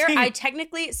be on clear, scene. I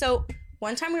technically so.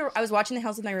 One time I was watching The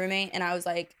Hills with my roommate, and I was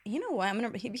like, you know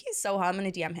what? He's so hot. I'm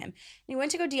gonna DM him. And he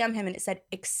went to go DM him, and it said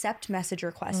accept message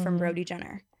request from Brody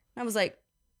Jenner. And I was like,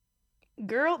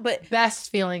 girl, but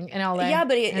best feeling in LA. yeah,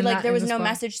 but in like that- there in was this no book.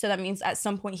 message, so that means at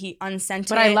some point he unsent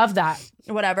But it. I love that.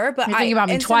 Whatever. But You're thinking about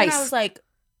me and so then twice. I was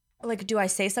like, do I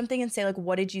say something and say like,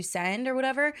 what did you send or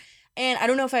whatever? And I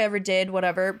don't know if I ever did,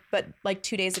 whatever. But like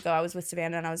 2 days ago, I was with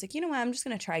Savannah and I was like, you know what? I'm just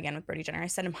gonna try again with Brody Jenner. I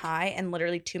sent him hi, and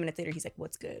literally 2 minutes later, he's like,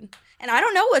 what's good? And I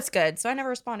don't know what's good, so I never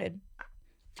responded.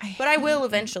 But I will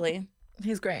eventually.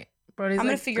 He's great. Brody's I'm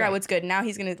gonna like, figure out great. what's good. Now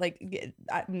he's gonna like,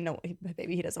 no,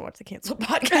 baby, he doesn't watch the Cancel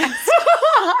podcast.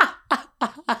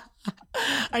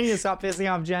 I need to stop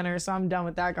pissing off Jenner, so I'm done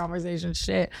with that conversation.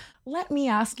 Shit. Let me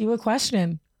ask you a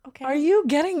question. Okay. Are you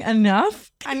getting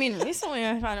enough? I mean, recently,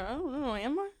 I don't know,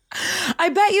 am I? I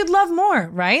bet you'd love more,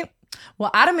 right?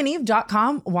 Well,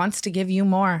 AdamandEve.com wants to give you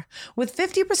more with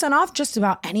 50% off just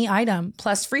about any item,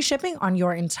 plus free shipping on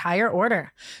your entire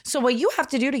order. So what you have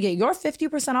to do to get your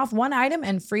 50% off one item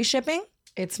and free shipping,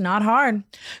 it's not hard.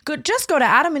 Just go to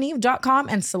AdamandEve.com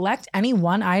and select any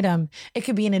one item. It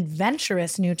could be an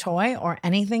adventurous new toy or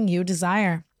anything you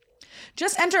desire.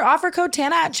 Just enter offer code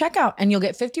TANA at checkout and you'll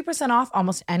get 50% off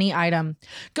almost any item.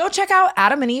 Go check out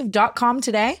AdamandEve.com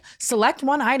today, select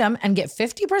one item, and get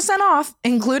 50% off,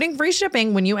 including free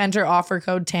shipping when you enter offer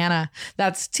code TANA.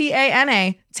 That's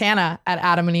TANA, TANA at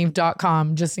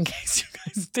AdamandEve.com, just in case you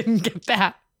guys didn't get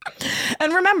that.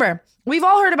 And remember, we've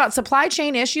all heard about supply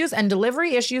chain issues and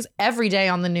delivery issues every day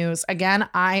on the news. Again,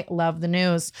 I love the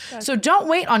news. So don't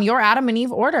wait on your Adam and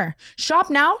Eve order. Shop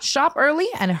now, shop early,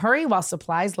 and hurry while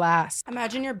supplies last.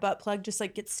 Imagine your butt plug just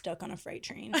like gets stuck on a freight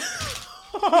train.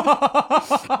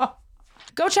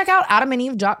 Go check out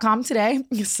AdamandEve.com today,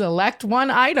 select one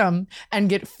item, and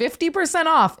get 50%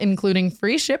 off, including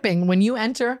free shipping when you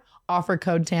enter offer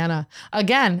code TANA.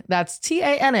 Again, that's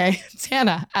TANA,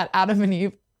 TANA at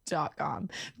AdamandEve.com.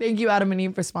 Thank you, Adam and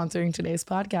Eve, for sponsoring today's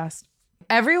podcast.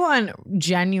 Everyone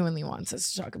genuinely wants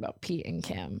us to talk about Pete and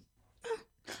Kim.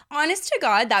 Honest to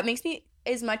God, that makes me,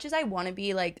 as much as I want to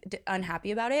be like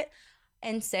unhappy about it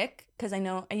and sick, because I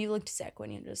know you looked sick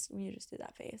when you just did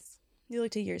that face. You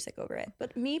looked a year sick over it.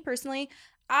 But me personally,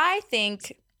 I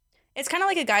think it's kind of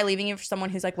like a guy leaving you for someone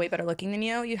who's like way better looking than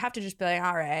you. You have to just be like,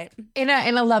 all right, In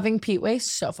a loving Pete way,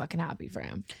 so fucking happy for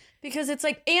him. because it's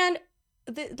like, and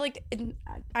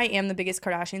I am the biggest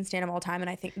Kardashian stan of all time, and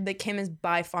I think that Kim is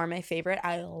by far my favorite.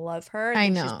 I love her. I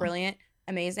think know. she's brilliant,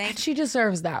 amazing. And she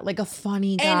deserves that, like a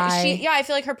funny guy. And I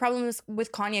feel like her problem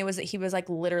with Kanye was that he was like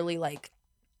literally like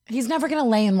He's never gonna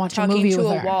lay and watch a talking movie to with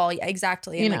a her. wall. Yeah,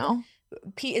 exactly. You And, like, know?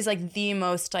 Pete is like the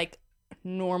most like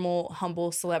normal,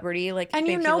 humble celebrity. Like, And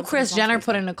you babe, he know lives in Kris his Jenner mom's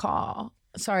put basement. in a call.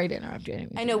 Sorry to interrupt you.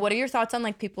 I know. What are your thoughts on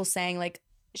like people saying like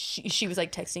she was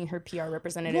like texting her PR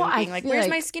representative Well, I being like, feel "Where's like-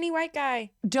 my skinny white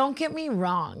guy?" Don't get me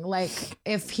wrong. Like,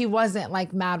 if he wasn't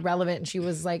like mad relevant and she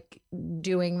was like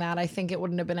doing that, I think it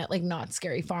wouldn't have been at like Not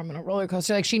Scary Farm on a roller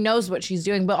coaster. Like, she knows what she's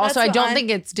doing, but also That's I what don't I'm- think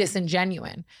it's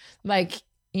disingenuine. Like,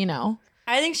 you know,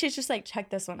 I think she's just like, check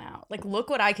this one out. Like, look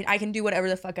what I can do whatever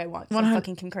the fuck I want. So 100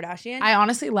 fucking Kim Kardashian. I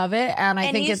honestly love it. And I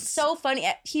and think he's it's so funny.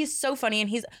 He's so funny,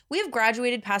 and we have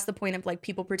graduated past the point of like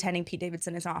people pretending Pete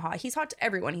Davidson is not hot. He's hot to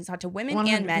everyone. He's hot to women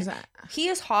and men. 100%. He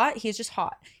is hot. He's just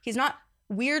hot. He's not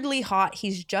weirdly hot.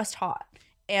 He's just hot,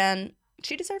 and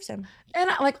she deserves him. And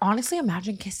like, honestly,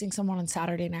 imagine kissing someone on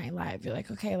Saturday Night Live. You're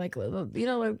like, okay, like, you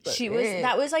know, like She was.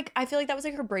 That was like. I feel like that was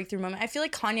like her breakthrough moment. I feel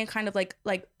like Kanye kind of like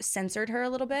censored her a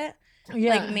little bit.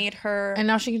 yeah. Like made her And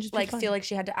now she can just be like fun. feel like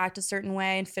she had to act a certain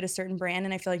way and fit a certain brand.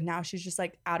 And I feel like now she's just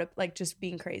like out of like just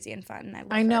being crazy and fun. And I love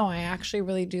I know. her. I actually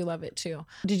really do love it too.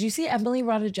 Did you see Emily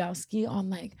Ratajkowski on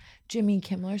like Jimmy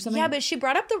Kimmel or something? Yeah, but she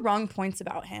brought up the wrong points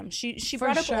about him. She For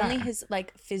brought up sure. only his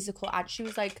like physical act. She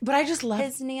was like, But I just love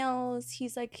his nails.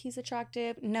 He's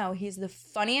attractive. No, he's the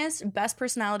funniest, best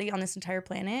personality on this entire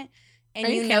planet. And Are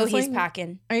you you know he's canceling-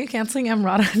 packing. Are you canceling M.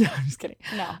 Rada? No, I'm just kidding.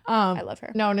 No, I love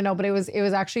her. No. But it was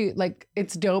actually like,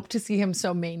 it's dope to see him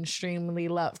so mainstreamly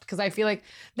loved, because I feel like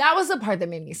that was the part that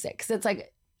made me sick. Because it's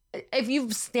like, if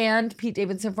you've stand Pete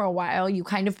Davidson for a while, you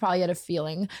kind of probably had a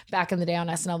feeling back in the day on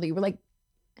SNL that you were like,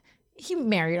 he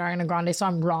married Ariana Grande, so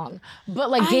I'm wrong.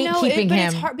 But like gatekeeping but him.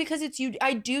 it's hard because it's you.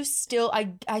 I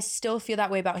still feel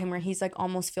that way about him, where he's like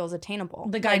almost feels attainable.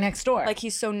 The guy next door. Like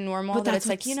he's so normal But that that's it's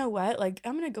like, you know what? Like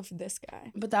I'm gonna go for this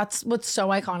guy. But that's what's so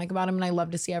iconic about him, and I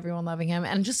love to see everyone loving him.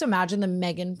 And just imagine the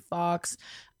Megan Fox,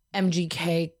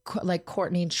 MGK, like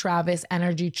Courtney Travis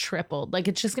energy tripled. Like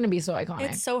it's just gonna be so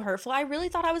iconic. It's so hurtful. I really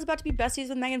thought I was about to be besties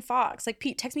with Megan Fox. Like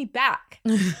Pete, text me back.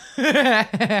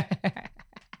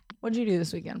 What'd you do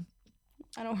this weekend?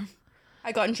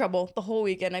 I got in trouble the whole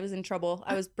weekend. I was in trouble.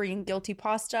 I was bringing guilty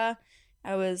pasta.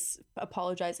 I was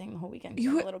apologizing the whole weekend.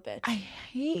 I'm a little bitch. I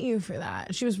hate you for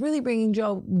that. She was really bringing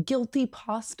Joe guilty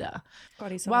pasta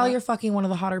God, he's so while hot. you're fucking one of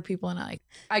the hotter people in LA.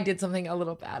 I did something a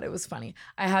little bad. It was funny.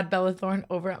 I had Bella Thorne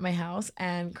over at my house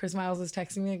and Chris Miles was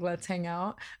texting me like, let's hang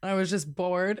out. And I was just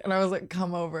bored and I was like,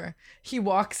 come over. He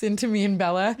walks into me and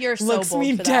Bella, You're so looks bold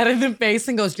me for dead that. in the face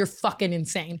and goes, you're fucking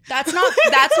insane. That's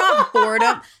not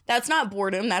boredom. That's not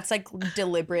boredom. That's like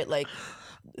deliberate like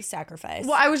sacrifice.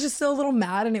 Well, I was just still a little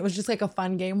mad and it was just like a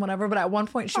fun game, whatever. But at one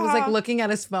point she was like looking at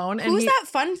his phone and Who's that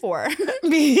fun for?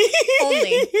 Me.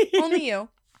 Only you.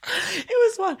 It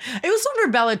was fun. It was fun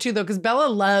for Bella too, though, because Bella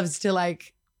loves to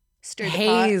like Stir the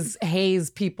pot. haze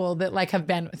people that like have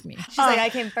been with me. She's like, I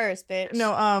came first, bitch.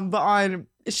 No, but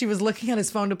she was looking at his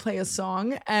phone to play a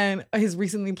song, and his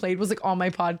recently played was like on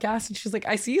my podcast, and she's like,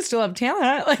 I see you still have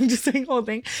Tana, like just saying the whole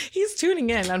thing. He's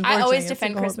tuning in. Unfortunately, I always it's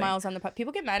defend the whole Chris thing. Miles on the pod.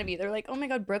 People get mad at me. They're like, oh my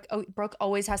God, Brooke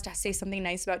always has to say something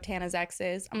nice about Tana's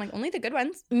exes. I'm like, only the good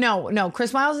ones. No,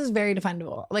 Chris Miles is very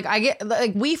defendable. Like I get,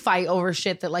 like we fight over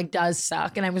shit that like does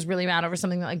suck, and I was really mad over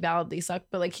something that like validly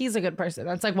sucked. But like he's a good person.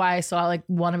 That's like why I still like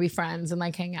want to be friends and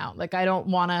like hang out. Like I don't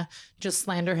want to just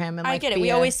slander him. And like I get it.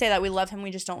 We always say that we love him. We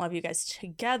just don't love you guys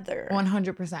together.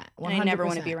 100%. And I never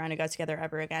want to be around you guys together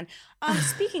ever again.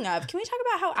 Speaking of, can we talk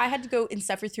about how I had to go and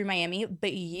suffer through Miami,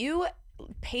 but you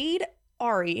paid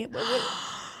Ari?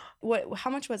 What? How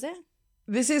much was it?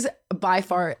 This is by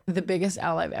far the biggest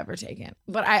L I've ever taken.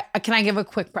 But can I give a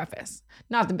quick preface?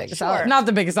 Not the biggest L. Sure. Not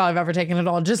the biggest L I've ever taken at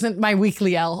all. Just my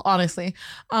weekly L, honestly.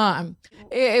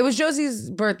 It was Josie's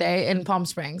birthday in Palm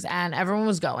Springs, and everyone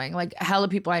was going, like hella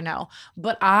people I know.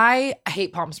 But I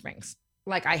hate Palm Springs.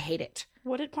 Like I hate it.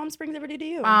 What did Palm Springs ever do to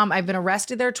you? I've been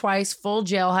arrested there twice, full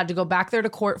jail, had to go back there to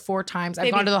court 4 times. I've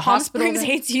Baby, gone to the Palm hospital. Springs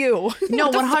hates you. No,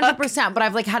 What the fuck? 100%. But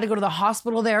I've like had to go to the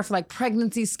hospital there for like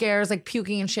pregnancy scares, like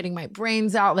puking and shitting my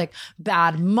brains out, like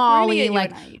bad Molly. get you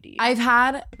Like an IUD. I've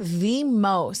had the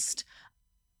most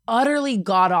utterly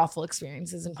god-awful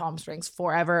experiences in Palm Springs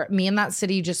forever. Me and that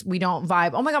city just, we don't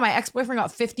vibe. Oh my God, my ex-boyfriend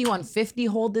got 5150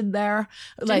 holded there.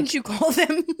 Like, Didn't you call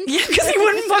them? yeah, because he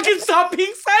wouldn't fucking stop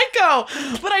being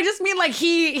psycho. But I just mean like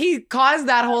he caused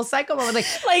that whole psycho moment.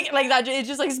 like that. It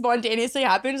just like spontaneously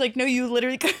happens. Like no, you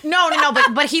literally. No,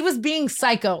 but he was being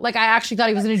psycho. Like I actually thought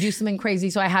he was gonna do something crazy,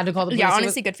 so I had to call the police. Yeah,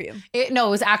 honestly, good for you. It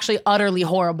was actually utterly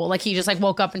horrible. Like he just like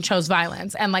woke up and chose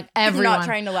violence, and like everyone. Not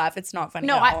trying to laugh. It's not funny.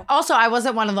 No, at all. I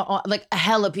wasn't one of the like a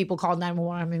hella people called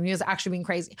 911 on me. He was actually being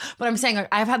crazy. But I'm saying like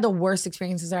I've had the worst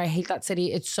experiences there. I hate that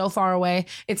city. It's so far away.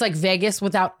 It's like Vegas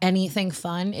without anything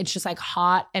fun. It's just like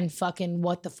hot and fucking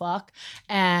what the fuck.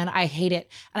 And I hate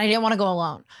it. And I didn't want to go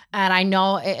alone. And I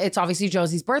know it's obviously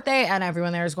Josie's birthday and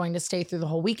everyone there is going to stay through the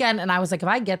whole weekend. And I was like, if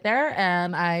I get there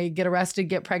and I get arrested,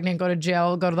 get pregnant, go to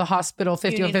jail, go to the hospital,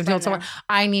 50 or 50 somewhere,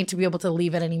 I need to be able to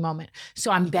leave at any moment. So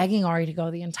I'm begging Ari to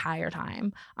go the entire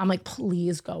time. I'm like,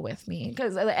 please go with me.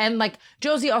 And like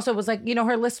Josie also was like, you know,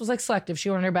 her list was like selective. She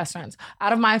wanted her best friends.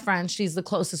 Out of my friends, she's the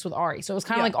closest with Ari. So it was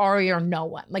kind of like Ari or no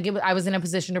one. Like I was in a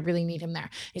position to really need him there.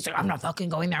 He's like, I'm not fucking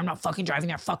going there. I'm not fucking driving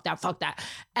there. Fuck that. Fuck that.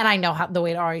 And I know the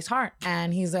way to Ari's heart.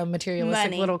 And he's a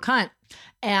materialistic little cunt.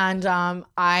 And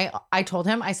I told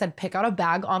him, I said, pick out a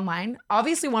bag online.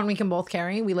 Obviously one we can both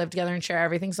carry. We live together and share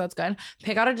everything. So that's good.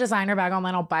 Pick out a designer bag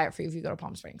online. I'll buy it for you if you go to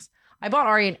Palm Springs. I bought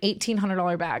Ari an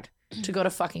 $1,800 bag to go to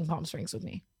fucking Palm Springs with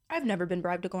me. I've never been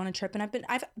bribed to go on a trip, and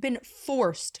I've been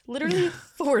forced, literally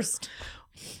forced.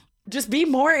 Just be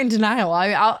more in denial.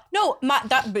 No,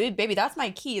 baby, that's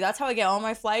my key. That's how I get all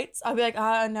my flights. I'll be like,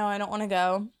 no, I don't want to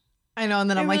go. I know, and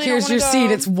then I'm I like, really here's don't your wanna seat.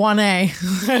 go. It's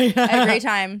 1A. Every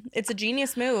time. It's a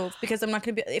genius move because I'm not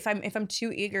gonna be if I'm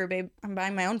too eager, babe, I'm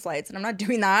buying my own flights and I'm not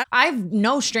doing that. I'm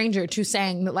no stranger to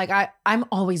saying that like I'm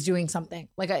always doing something.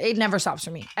 Like it never stops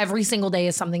for me. Every single day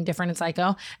is something different in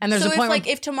Psycho. And there's so a point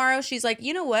if tomorrow she's like,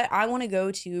 you know what, I want to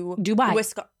go to Dubai.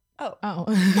 Wisconsin. Oh.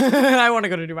 I want to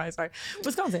go to Dubai, sorry.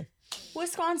 Wisconsin.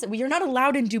 Wisconsin. Well, you're not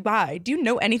allowed in Dubai. Do you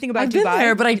know anything about I've Dubai? been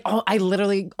there, but I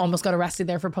literally almost got arrested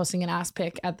there for posting an ass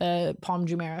pic at the Palm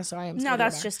Jumeirah. So I am. No,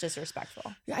 that's just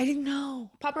disrespectful. I didn't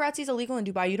know. Paparazzi's illegal in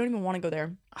Dubai. You don't even want to go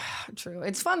there. True.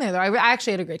 It's fun there though. I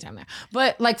actually had a great time there.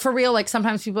 But like for real, like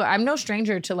sometimes people, I'm no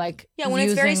stranger to like. Yeah, when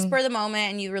it's very spur of the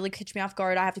moment and you really catch me off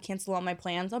guard, I have to cancel all my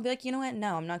plans. I'll be like, you know what?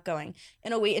 No, I'm not going.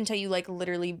 And I'll wait until you like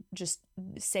literally just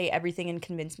say everything and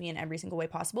convince me in every single way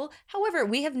possible. However,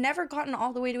 we have never gotten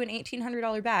all the way to an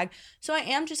 $1,800 bag, so I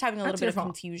am just having a little bit of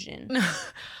confusion.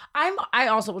 I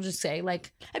also will just say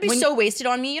like I'd be so wasted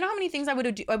on me. You know how many things I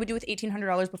would do with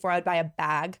 $1,800 before I would buy a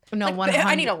bag? No, like, 100.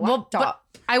 I need a laptop.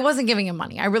 But I wasn't giving him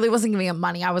money. I really wasn't giving him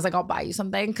money. I was like, I'll buy you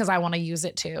something because I want to use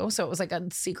it too. So it was like a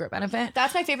secret benefit.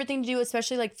 That's my favorite thing to do,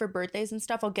 especially like for birthdays and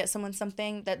stuff. I'll get someone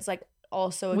something that's like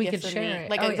also a We gift could for me. share it.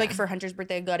 Like, Oh, like yeah. for Hunter's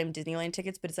birthday, I got him Disneyland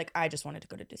tickets, but it's like I just wanted to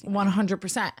go to Disneyland.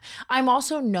 100%. I'm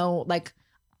also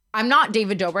I'm not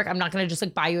David Dobrik. I'm not going to just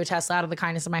like buy you a Tesla out of the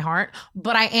kindness of my heart,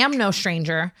 but I am no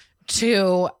stranger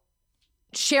to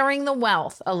sharing the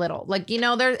wealth a little. Like, you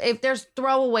know, if there's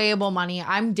throwawayable money,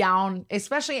 I'm down,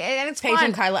 especially, and it's Paige fun.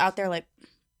 and Kyla out there like,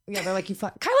 Yeah, they're like,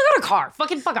 Kyla got a car.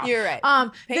 Fucking fuck off. You're right.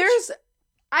 Paige?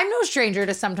 I'm no stranger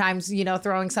to sometimes, you know,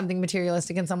 throwing something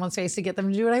materialistic in someone's face to get them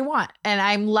to do what I want. And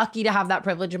I'm lucky to have that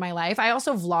privilege in my life. I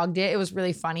also vlogged it. It was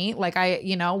really funny. Like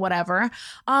whatever.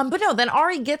 But no, then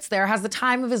Ari gets there, has the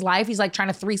time of his life. He's like trying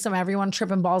to threesome everyone,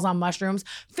 tripping balls on mushrooms.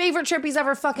 Favorite trip he's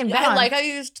ever fucking been on. I like I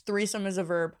used threesome as a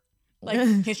verb.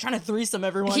 Like he's trying to threesome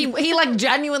everyone. He like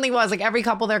genuinely was like every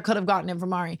couple there could have gotten it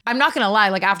from Ari. I'm not gonna lie,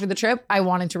 like after the trip, I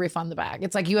wanted to refund the bag.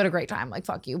 It's like you had a great time, like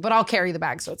fuck you, but I'll carry the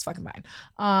bag, so it's fucking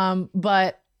fine.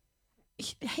 But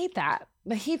I hate that.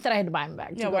 I hate that I had to buy him a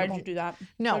bag. Yeah, why did you do that?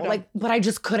 No, So like, but I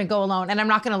just couldn't go alone. And I'm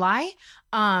not gonna lie,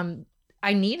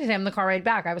 I needed him the car ride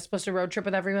back. I was supposed to road trip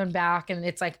with everyone back, and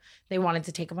it's like they wanted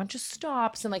to take a bunch of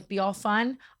stops and like be all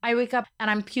fun. I wake up and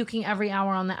I'm puking every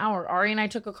hour on the hour. Ari and I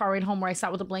took a car ride home where I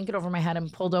sat with a blanket over my head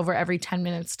and pulled over every 10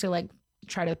 minutes to like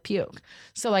try to puke.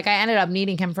 So like I ended up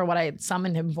needing him for what I had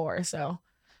summoned him for. So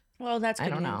Well, that's good I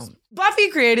don't news. know. Buffy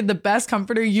created the best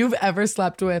comforter you've ever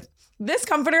slept with. This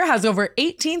comforter has over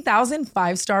 18,000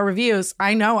 five-star reviews.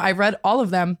 I know, I've read all of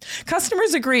them.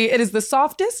 Customers agree it is the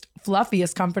softest,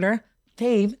 fluffiest comforter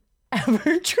they've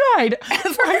ever tried.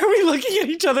 Why are we looking at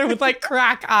each other with like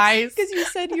crack eyes? Because you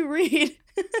said you read.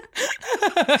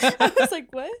 I was like,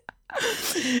 what?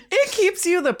 It keeps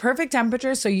you the perfect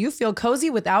temperature so you feel cozy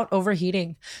without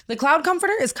overheating. The Cloud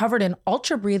Comforter is covered in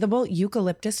ultra breathable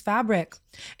eucalyptus fabric.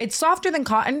 It's softer than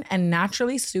cotton and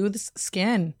naturally soothes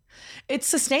skin. It's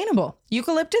sustainable.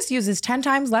 Eucalyptus uses 10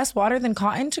 times less water than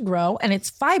cotton to grow, and its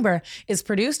fiber is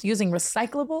produced using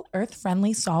recyclable,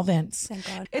 earth-friendly solvents. Thank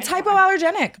God. It's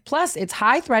hypoallergenic. Plus, its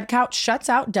high thread count shuts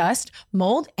out dust,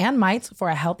 mold, and mites for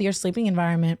a healthier sleeping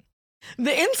environment.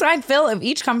 The inside fill of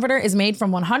each comforter is made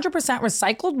from 100%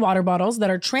 recycled water bottles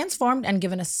that are transformed and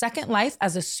given a second life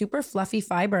as a super fluffy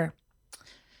fiber.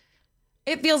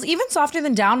 It feels even softer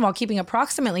than down while keeping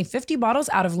approximately 50 bottles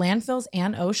out of landfills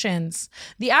and oceans.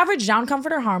 The average down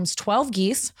comforter harms 12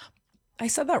 geese. I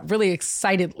said that really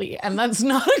excitedly, and that's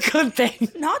not a good thing.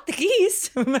 Not the geese.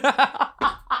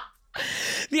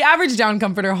 The average down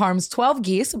comforter harms 12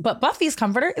 geese, but Buffy's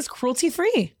comforter is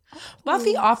cruelty-free.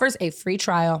 Buffy offers a free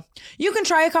trial. You can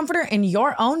try a comforter in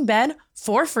your own bed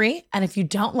for free, and if you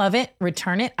don't love it,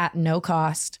 return it at no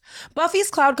cost. Buffy's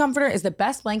Cloud Comforter is the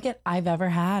best blanket I've ever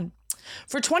had.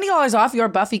 For $20 off your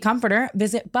Buffy comforter,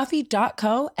 visit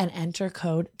buffy.co and enter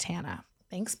code TANA.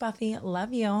 Thanks, Buffy.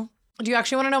 Love you. Do you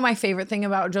actually want to know my favorite thing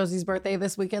about Josie's birthday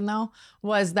this weekend, though?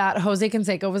 Was that Jose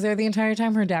Canseco was there the entire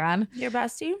time, her dad. Your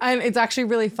bestie? And it's actually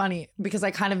really funny because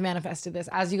I kind of manifested this.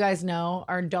 As you guys know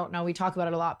or don't know, we talk about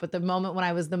it a lot, but the moment when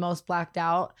I was the most blacked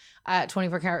out at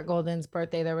 24 Karat Golden's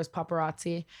birthday, there was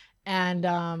paparazzi. And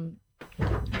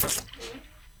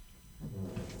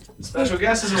special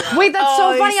guest is around. wait, that's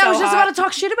so he's funny. I so was just hot. about to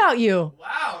talk shit about you.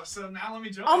 Wow, so now let me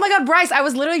join. Oh my God, Bryce, I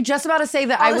was literally just about to say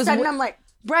that All of a sudden, I'm like,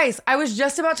 Bryce, I was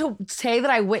just about to say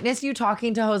that I witnessed you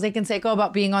talking to Jose Canseco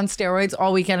about being on steroids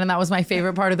all weekend, and that was my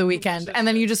favorite part of the weekend. And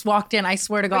then you just walked in, I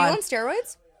swear to are you God. on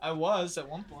steroids? I was at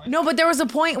one point. No, but there was a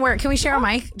point where, can we share a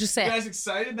mic? Just say You it. guys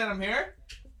excited that I'm here?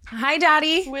 Hi,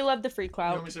 Daddy. We love the free You want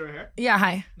cloud. me to sit right here? Yeah,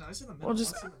 hi. No, it's in the middle. We'll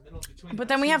just- It's in the middle between But us.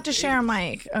 then we have to share a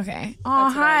mic. Okay. Oh,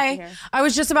 That's what I like to hi. hear. I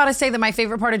was just about to say that my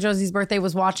favorite part of Josie's birthday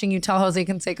was watching you tell Jose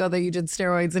Canseco that you did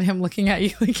steroids and him looking at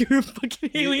you like you were a fucking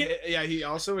alien. Yeah, he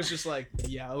also was just like,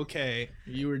 yeah, okay.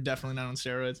 You were definitely not on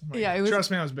steroids. I'm like, Yeah, it was- trust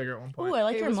me, I was bigger at one point. Ooh, I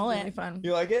like It your was mullet. really fun.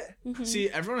 You like it? See,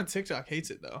 everyone on TikTok hates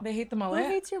it though. They hate the Who mullet.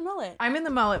 hates your mullet? I'm in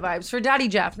the mullet vibes for Daddy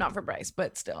Jeff, not for Bryce,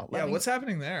 but still. Yeah, what's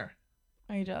happening there?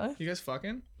 Are you jealous? You guys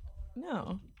fucking?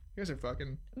 No. You guys are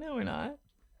fucking. No, we're not.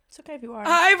 It's okay if you are.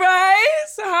 Hi,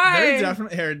 Bryce. Hi. Very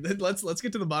definitely. Here, let's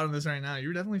get to the bottom of this right now.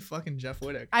 You're definitely fucking Jeff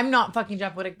Wittick. I'm not fucking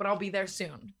Jeff Wittick, but I'll be there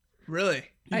soon. Really?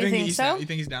 You I think he's so. down? You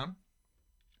think he's down?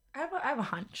 I have a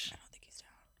hunch. I don't think he's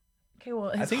down. Okay,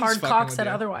 well, I his think he's hard fucking cock with said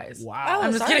you. otherwise. Wow. Oh,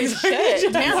 I'm just sorry. kidding.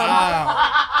 Shit. Damn.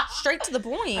 Wow. Straight to the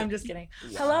point. I'm just kidding.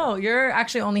 Hello, you're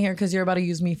actually only here because you're about to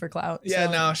use me for clout. Yeah,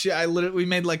 so- no, I literally we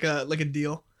made like a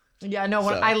deal. Yeah, no. So-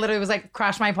 I literally was like,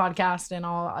 crash my podcast, and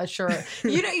I'll sure.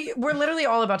 You know, we're literally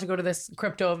all about to go to this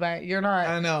crypto event. You're not.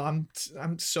 I know.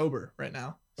 I'm sober right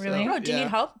now. So, Really? Oh, do you yeah. need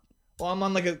help? Well, I'm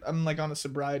on a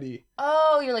sobriety.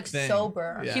 Oh, you're like Thing.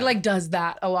 sober. Yeah. He like does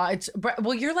that a lot. It's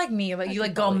well, you're like me. Like you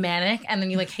like go manic, and then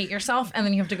you like hate yourself, and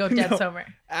then you have to go dead No. sober.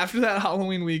 After that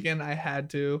Halloween weekend, I had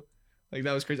to. Like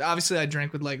that was crazy. Obviously, I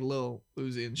drank with like Lil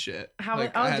Uzi and shit. How-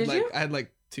 like, oh, I had did like you? I had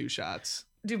like 2 shots.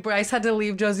 Dude, Bryce had to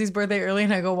leave Josie's birthday early,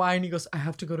 and I go, why? And he goes, I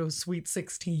have to go to a sweet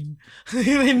 16 in New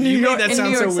You made York. that in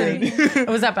sound New York so City. weird.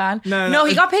 Was that bad? No,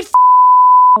 he got paid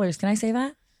 $. Can I say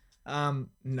that?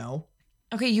 No.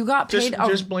 Okay, you got paid.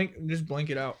 Just blink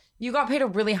it out. You got paid a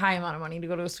really high amount of money to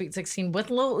go to a Sweet 16 with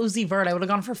Lil Uzi Vert. I would have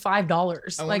gone for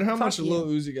 $5. I like, wonder how fuck much you. Lil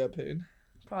Uzi got paid.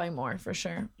 Probably more for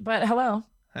sure. But hello,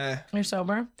 Eh, you're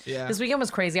sober. yeah. This weekend was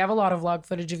crazy. I have a lot of vlog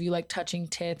footage of you like touching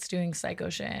tits, doing psycho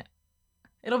shit.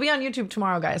 It'll be on YouTube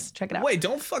tomorrow, guys. Check it out. Wait,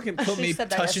 don't fucking put You me said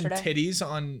that touching yesterday. titties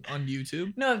on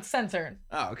YouTube. No, it's censored.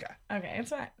 Oh, okay. Okay, it's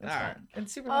fine. It's All fine. right.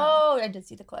 It's super fun. Oh, I did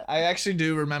see the clip. I actually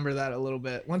do remember that a little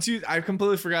bit. I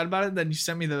completely forgot about it. Then you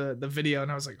sent me the video,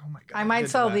 and I was like, oh my god. I might did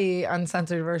sell that. the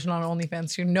uncensored version on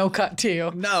OnlyFans too. No cut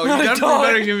too. No, you Not a definitely dollar.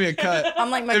 better give me a cut.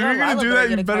 I'm like, my If girl you're gonna Lila do better that,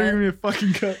 get you a better cut. give me a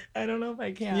fucking cut. I don't know if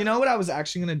I can. You know what I was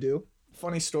actually gonna do?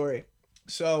 Funny story.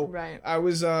 So Right. I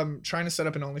was trying to set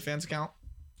up an OnlyFans account.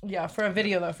 Yeah, for a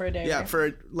video though, for a day. Yeah,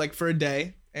 right? for a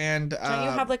day, and Don't you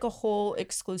have like a whole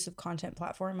exclusive content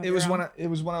platform? Of it was your when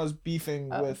own? I was beefing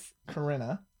with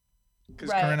Corinna, because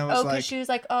Right. Corinna was Oh, because like, she was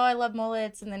like, "Oh, I love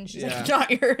mullets," and then she's Yeah. like,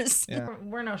 "Not yours." yeah.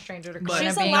 We're no stranger to But Corinna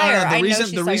She's a being- liar. I know the she reason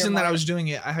saw your that I mark. was doing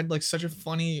it, I had like such a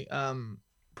funny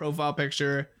profile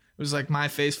picture. It was like my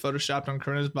face photoshopped on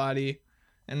Corinna's body,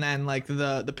 and then like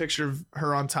the picture of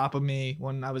her on top of me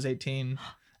when I was 18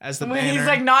 as the When banner. he's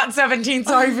like not 17.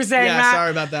 Sorry for saying yeah, that.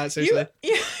 sorry about that. Seriously,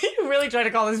 You really try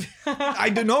to call this. I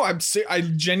don't know. I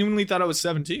genuinely thought I was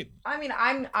 17. I mean,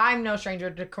 I'm no stranger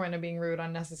to Corinna being rude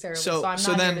unnecessarily. So, I'm not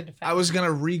here to then defend. I was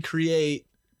gonna recreate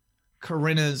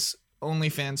Corinna's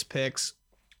OnlyFans pics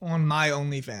on my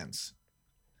OnlyFans.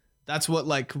 That's what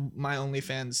like my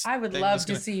OnlyFans. I would thing love was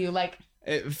to gonna- see you like.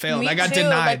 It failed. Me I got too,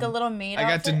 denied. Like a little maid. I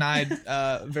got outfit. denied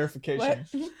verification.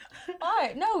 What?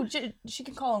 Why? No, she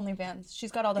can call OnlyFans.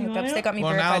 She's got all the You want hookups. it? They got me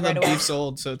Well, now verified the right away. beef's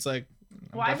old, so it's like.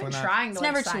 I'm Well, I've been definitely not- trying to. It's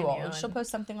like, never sign too you old. She'll and- post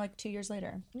something like 2 years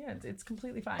later. Yeah, it's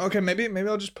completely fine. Okay, maybe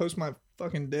I'll just post my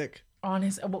fucking dick.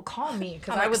 Honest, well, call me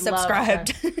because I'm I like, would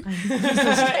subscribed.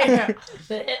 love.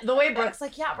 To- the way Brooke's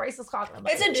like, yeah, Bryce is talking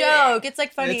about It's a it. joke. It's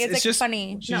like funny. It's like just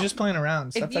funny. She's No. just playing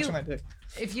around. Stop If you- touching my dick.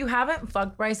 If you haven't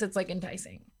fucked Bryce, it's like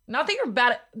enticing. Not that you're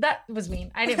bad. That was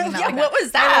mean. I didn't mean that. Yeah, like what that. was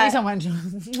I that? love you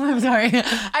so much. I'm sorry.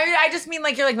 I just mean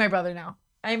like you're like my brother now.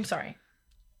 I'm sorry.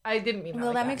 I didn't mean that.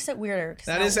 Well, like that makes it weirder.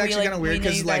 That is actually kind of weird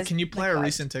because like, can you play a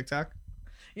recent TikTok?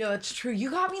 Yeah, that's true.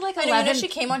 You got me like I know, 11. she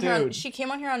came on here. Dude. She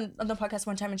came on here on the podcast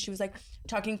one time, and she was like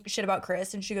talking shit about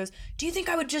Chris, and she goes, "Do you think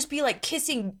I would just be like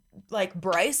kissing like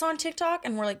Bryce on TikTok?"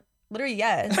 And we're like, literally,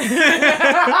 yes.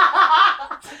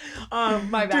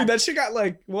 My bad. Dude, that shit got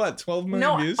like what 12 million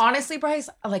No, views. honestly, Bryce,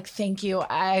 like, thank you.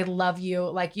 I love you.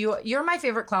 Like, you're my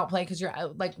favorite clout play because you're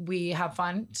like we have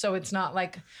fun. So it's not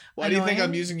like. Why do you think I'm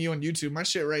annoying. using you on YouTube? My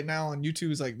shit right now on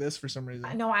YouTube is like this for some reason.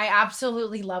 No, I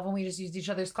absolutely love when we just use each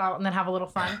other's clout and then have a little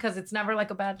fun because it's never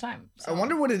like a bad time. I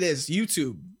wonder what it is.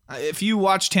 YouTube. If you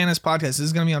watch Tana's podcast, this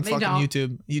is gonna be on They fucking don't.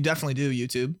 YouTube. You definitely do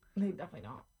YouTube. They definitely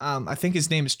don't. I think his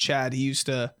name is Chad. He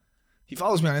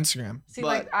follows me on Instagram. See, but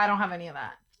like, I don't have any of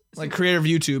that. like creator of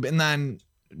YouTube, and then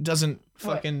doesn't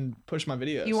What? fucking push my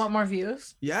videos. You want more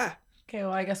views? Yeah. Okay,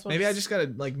 well, I guess we'll Maybe I just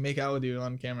gotta like make out with you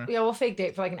on camera. Yeah, we'll fake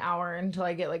date for like an hour until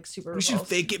I get like super. We should repulsed.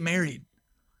 fake get married.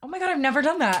 Oh my god, I've never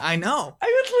done that. I know. I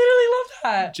would literally love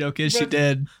that. Joke is she Look-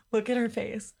 did. Look at her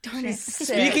face. Darn She's it.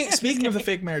 sick. Speaking of the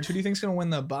fake marriage, who do you think's gonna win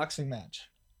the boxing match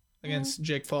against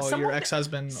Jake Paul, Someone- your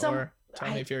ex-husband, some- or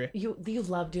Tommy Fury? You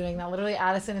love doing that. Literally,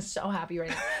 Addison is so happy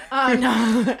right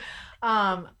now.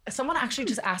 No. Someone actually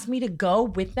just asked me to go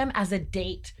with them as a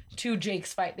date to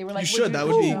Jake's fight. They were like, You should. That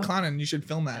would be go? clowning. You should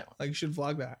film that. Like you should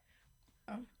vlog that.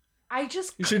 I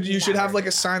just. You should. could You should never have like do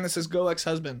a sign that says "Go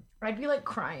ex-husband." that. I'd be like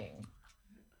crying.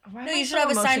 Why am No, I you should so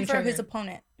have a sign emotionally for his triggered?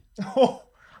 opponent. Oh.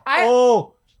 I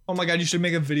Oh my God! You should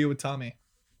make a video with Tommy.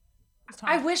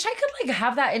 I wish I could like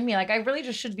have that in me. Like I really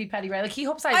just should be petty, right? Like he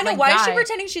hopes I know. like, Why is she die.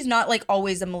 pretending she's not like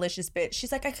always a malicious bitch?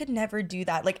 She's like, I could never do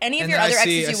that. Like any of And your then other I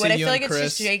see- exes, I you see would. I you feel and like it's Chris,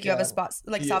 just Jake. You have a yeah. spot,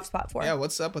 like soft spot for. Yeah,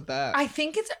 what's up with that? I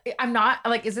think I'm not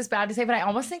like, is this bad to say? But I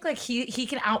almost think like he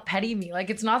can out petty me. Like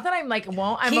it's not that I'm like, I'm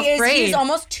afraid. He's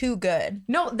almost too good.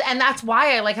 No, and that's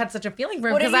why I like had such a feeling for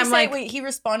him What did because he I'm say? like, Wait, he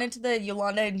responded to the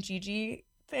Yolanda and Gigi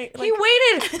thing. he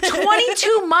waited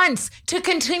 22 months to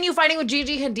continue fighting with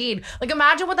Gigi Hadid. Like,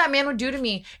 imagine what that man would do to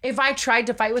me if I tried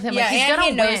to fight with him. Yeah, like, he's and gonna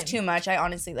he knows win. too much. I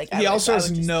honestly like. He also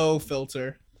has no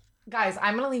filter. Guys,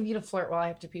 I'm gonna leave you to flirt while I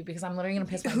have to pee because I'm literally gonna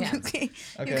piss my pants. you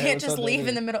Okay, can't what's just up, leave baby?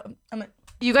 in the middle.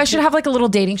 You guys should have like a little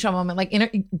dating show moment. Like,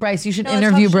 Bryce, you should No, let's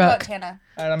interview talk shit about Brooke. Tana.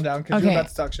 All right, I'm down because Okay. you're about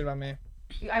to talk shit about me.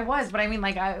 I was, but I mean,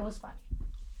 like, it was fun.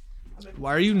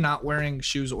 Why are you not wearing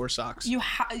shoes or socks? You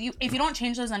if you don't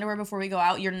change those underwear before we go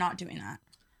out, you're not doing that.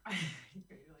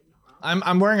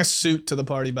 I'm wearing a suit to the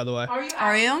party, by the way.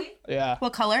 Are you? Yeah,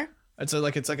 What color? it's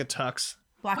like a tux.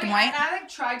 Black and white. I like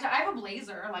tried to. I have a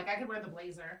blazer. Like, I could wear the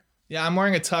blazer. Yeah, I'm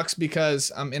wearing a tux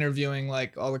because I'm interviewing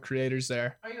like all the creators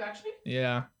there. Are you actually?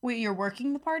 Yeah. Wait, you're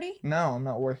working the party? No, I'm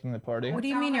not working the party. What do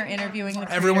you mean you're interviewing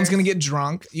the Everyone's gonna creators? get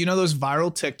drunk. You know those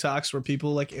viral TikToks where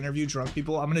people like interview drunk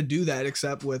people? I'm gonna do that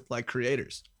except with like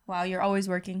creators. Wow, you're always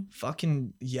working.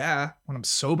 Fucking yeah, when I'm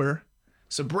sober.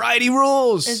 Sobriety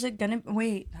rules. Is it gonna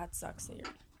wait? That sucks. That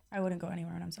I wouldn't go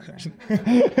anywhere when I'm sober.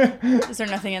 Is there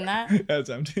nothing in that? That's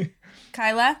empty.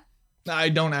 Kyla? No, I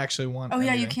don't actually want. Oh yeah,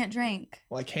 you anything. can't drink.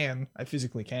 Well, I can. I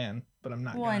physically can, but I'm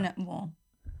not. Well, I gonna. know. Well,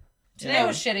 Today I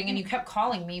was shitting and you kept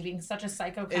calling me being such a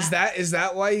psycho cat. Is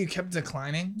that why you kept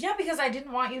declining? Yeah, because I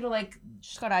didn't want you to like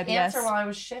just got IBS. answer while I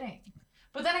was shitting.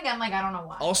 But then again, like I don't know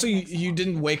why. Also, you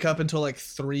didn't wake up until like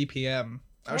 3 p.m.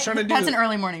 I was trying to do. That's an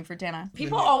early morning for Tana.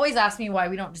 People always ask me why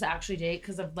we don't just actually date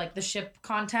because of like the ship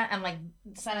content and like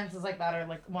sentences like that are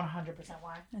like 100%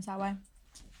 why. Is that why?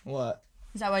 What?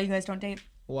 Is that why you guys don't date?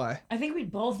 Why? I think we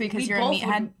both Because we you're a both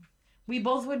meathead? would- We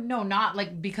both would no, not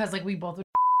like because like we both would.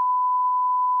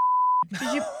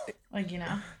 Did you? Like, you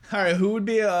know. All right, who would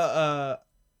be a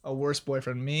worse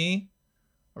boyfriend, me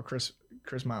or Chris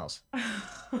Miles?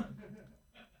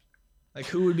 Like,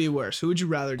 who would be worse? Who would you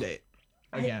rather date?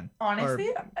 Again, Honestly,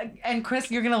 and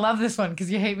Chris, you're gonna love this one because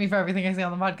you hate me for everything I say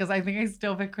on the pod because I think I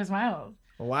still pick Chris Miles.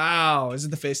 Wow, is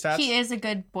it the face tats? He is a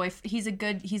good boy. He's a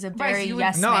Bryce, very you would-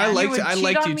 yes No, man. I You liked would I cheat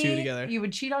liked on you two me, together. You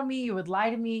would cheat on me. You would lie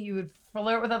to me. You would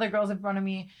flirt with other girls in front of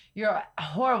me. You're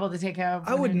horrible to take care of.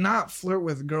 I would not flirt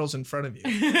with girls in front of you.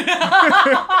 You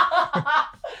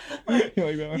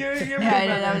like that one? You're Yeah, I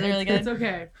did. That was really good. It's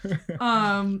okay.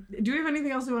 Do we have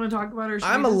anything else we want to talk about? Or should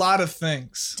I'm we a just- lot of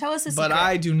things. Tell us a But secret.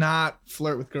 I do not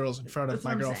flirt with girls in front of That's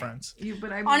my what I'm saying. girlfriends.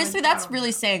 But I mean, Honestly, like, I that's don't really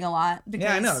know. saying a lot. Because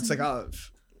Yeah, I know. It's like, oh,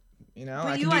 you know, I But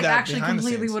can you do like that actually behind the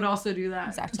completely scenes. would also do that.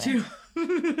 Exactly. Too.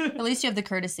 at least you have the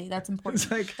courtesy. That's important. It's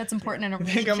like, That's important in a you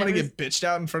relationship. think I'm gonna get bitched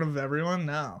out in front of everyone?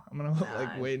 No, I'm gonna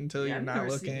like wait until yeah, you're I've not never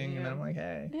seen looking, you. and then I'm like,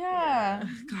 hey. Yeah.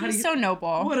 God, He's so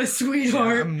noble. What a Yeah,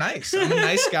 sweetheart. I'm nice. I'm a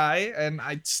nice guy, and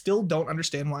I still don't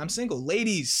understand why I'm single.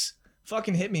 Ladies,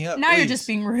 fucking hit me up. Now you're please. just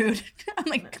being rude. I'm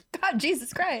like, God,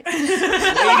 Jesus Christ. Ladies,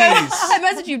 I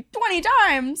messaged you 20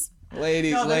 times.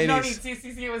 ladies, No, there's no need. ladies.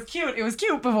 See, it was cute. It was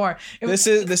cute before. This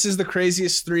is the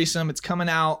craziest threesome. It's coming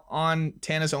out on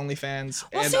Tana's OnlyFans,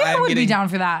 Well, and Sarah I'm would getting be down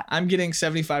for that. I'm getting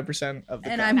 75% of the.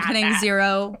 And cut. I'm getting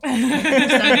 0.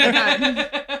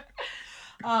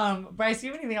 Bryce, do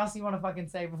you have anything else you want to fucking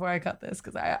say before I cut this?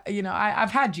 Because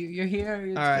I've had you. You're here.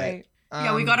 It's All right. great.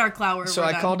 Yeah, we got our clout. So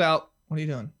I called out. What are you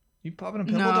doing? You popping a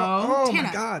pimple? No. down? Oh Tana,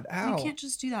 my god! Ow! You can't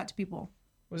just do that to people.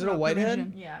 Was it a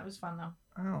whitehead? Yeah, it was fun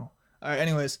though. Oh. All right.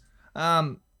 Anyways,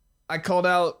 I called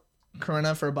out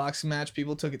Corinna for a boxing match.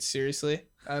 People took it seriously.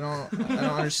 I don't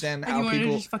understand Like, how you wanted to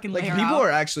people just fucking like lay her people out? are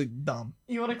actually dumb.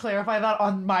 You want to clarify that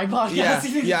on my podcast? Yeah, You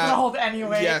think yeah. it's gonna hold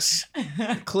anyway. Yes.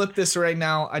 Clip this right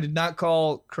now. I did not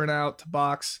call Corinna out to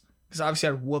box because obviously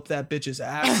I'd whoop that bitch's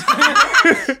ass.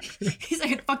 He's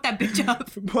like, fuck that bitch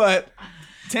up. But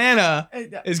Tana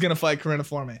is gonna fight Corinna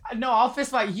for me. No, I'll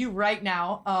fist fight you right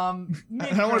now. I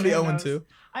don't want to be 0-2.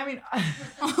 I mean,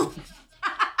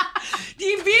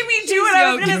 you beat me to it.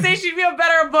 I was gonna say she'd be a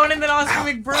better opponent than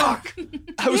Oscar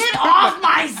McBrook. I was Get off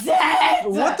my set!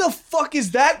 What the fuck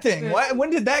is that thing? Why, when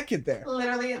did that get there?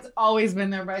 Literally, it's always been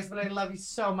there, Bryce. But I love you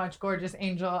so much, gorgeous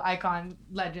angel, icon,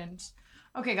 legend.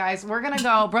 Okay, guys, we're gonna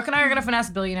go. Brooke and I are gonna finesse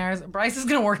billionaires. Bryce is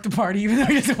gonna work the party, even though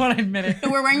he doesn't want to admit it.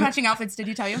 We're wearing matching outfits. Did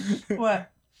he tell you? What?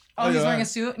 Oh, Oh, he's yeah. wearing a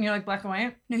suit, and you're like black and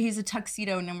white. No, he's a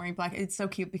tuxedo and I'm wearing black. It's so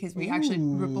cute because we actually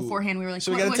beforehand we were like,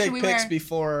 So we what gotta take should we pics wear?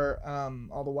 before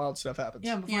all the wild stuff happens.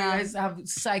 Yeah, before Yeah. you guys have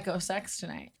psycho sex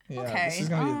tonight. Yeah, Okay, this is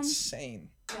gonna be insane.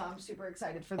 Yeah, I'm super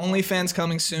excited for this. OnlyFans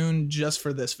coming soon just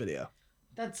for this video.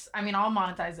 I mean, I'll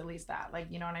monetize at least that. Like,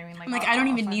 you know what I mean? I'm like, I don't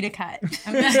even need a cut.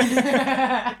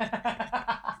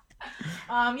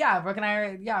 Yeah, Brooke and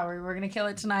I are, we're gonna kill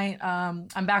it tonight.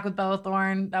 I'm back with Bella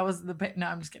Thorne. That was no,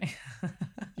 I'm just kidding.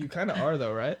 You kind of are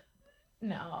though, right?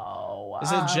 No.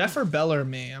 Is it Jeff or Bella or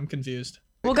me? I'm confused.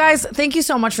 Well, guys, thank you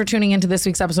so much for tuning into this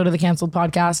week's episode of the Canceled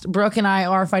Podcast. Brooke and I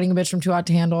are fighting a bitch from Too Hot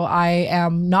to Handle. I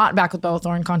am not back with Bella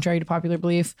Thorne, contrary to popular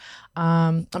belief.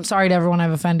 I'm sorry to everyone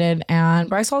I've offended, and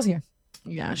Bryce Hall's here.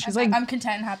 Yeah, she's like, I'm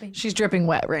content and happy. She's dripping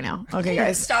wet right now. Okay,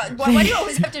 guys. Stop. Why do you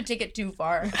always have to take it too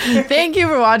far? Thank you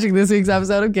for watching this week's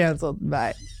episode of Canceled.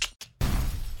 Bye.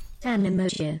 Tana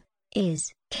Moshe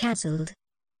is cancelled.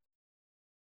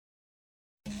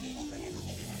 A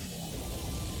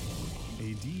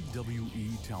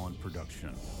DWE talent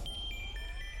production.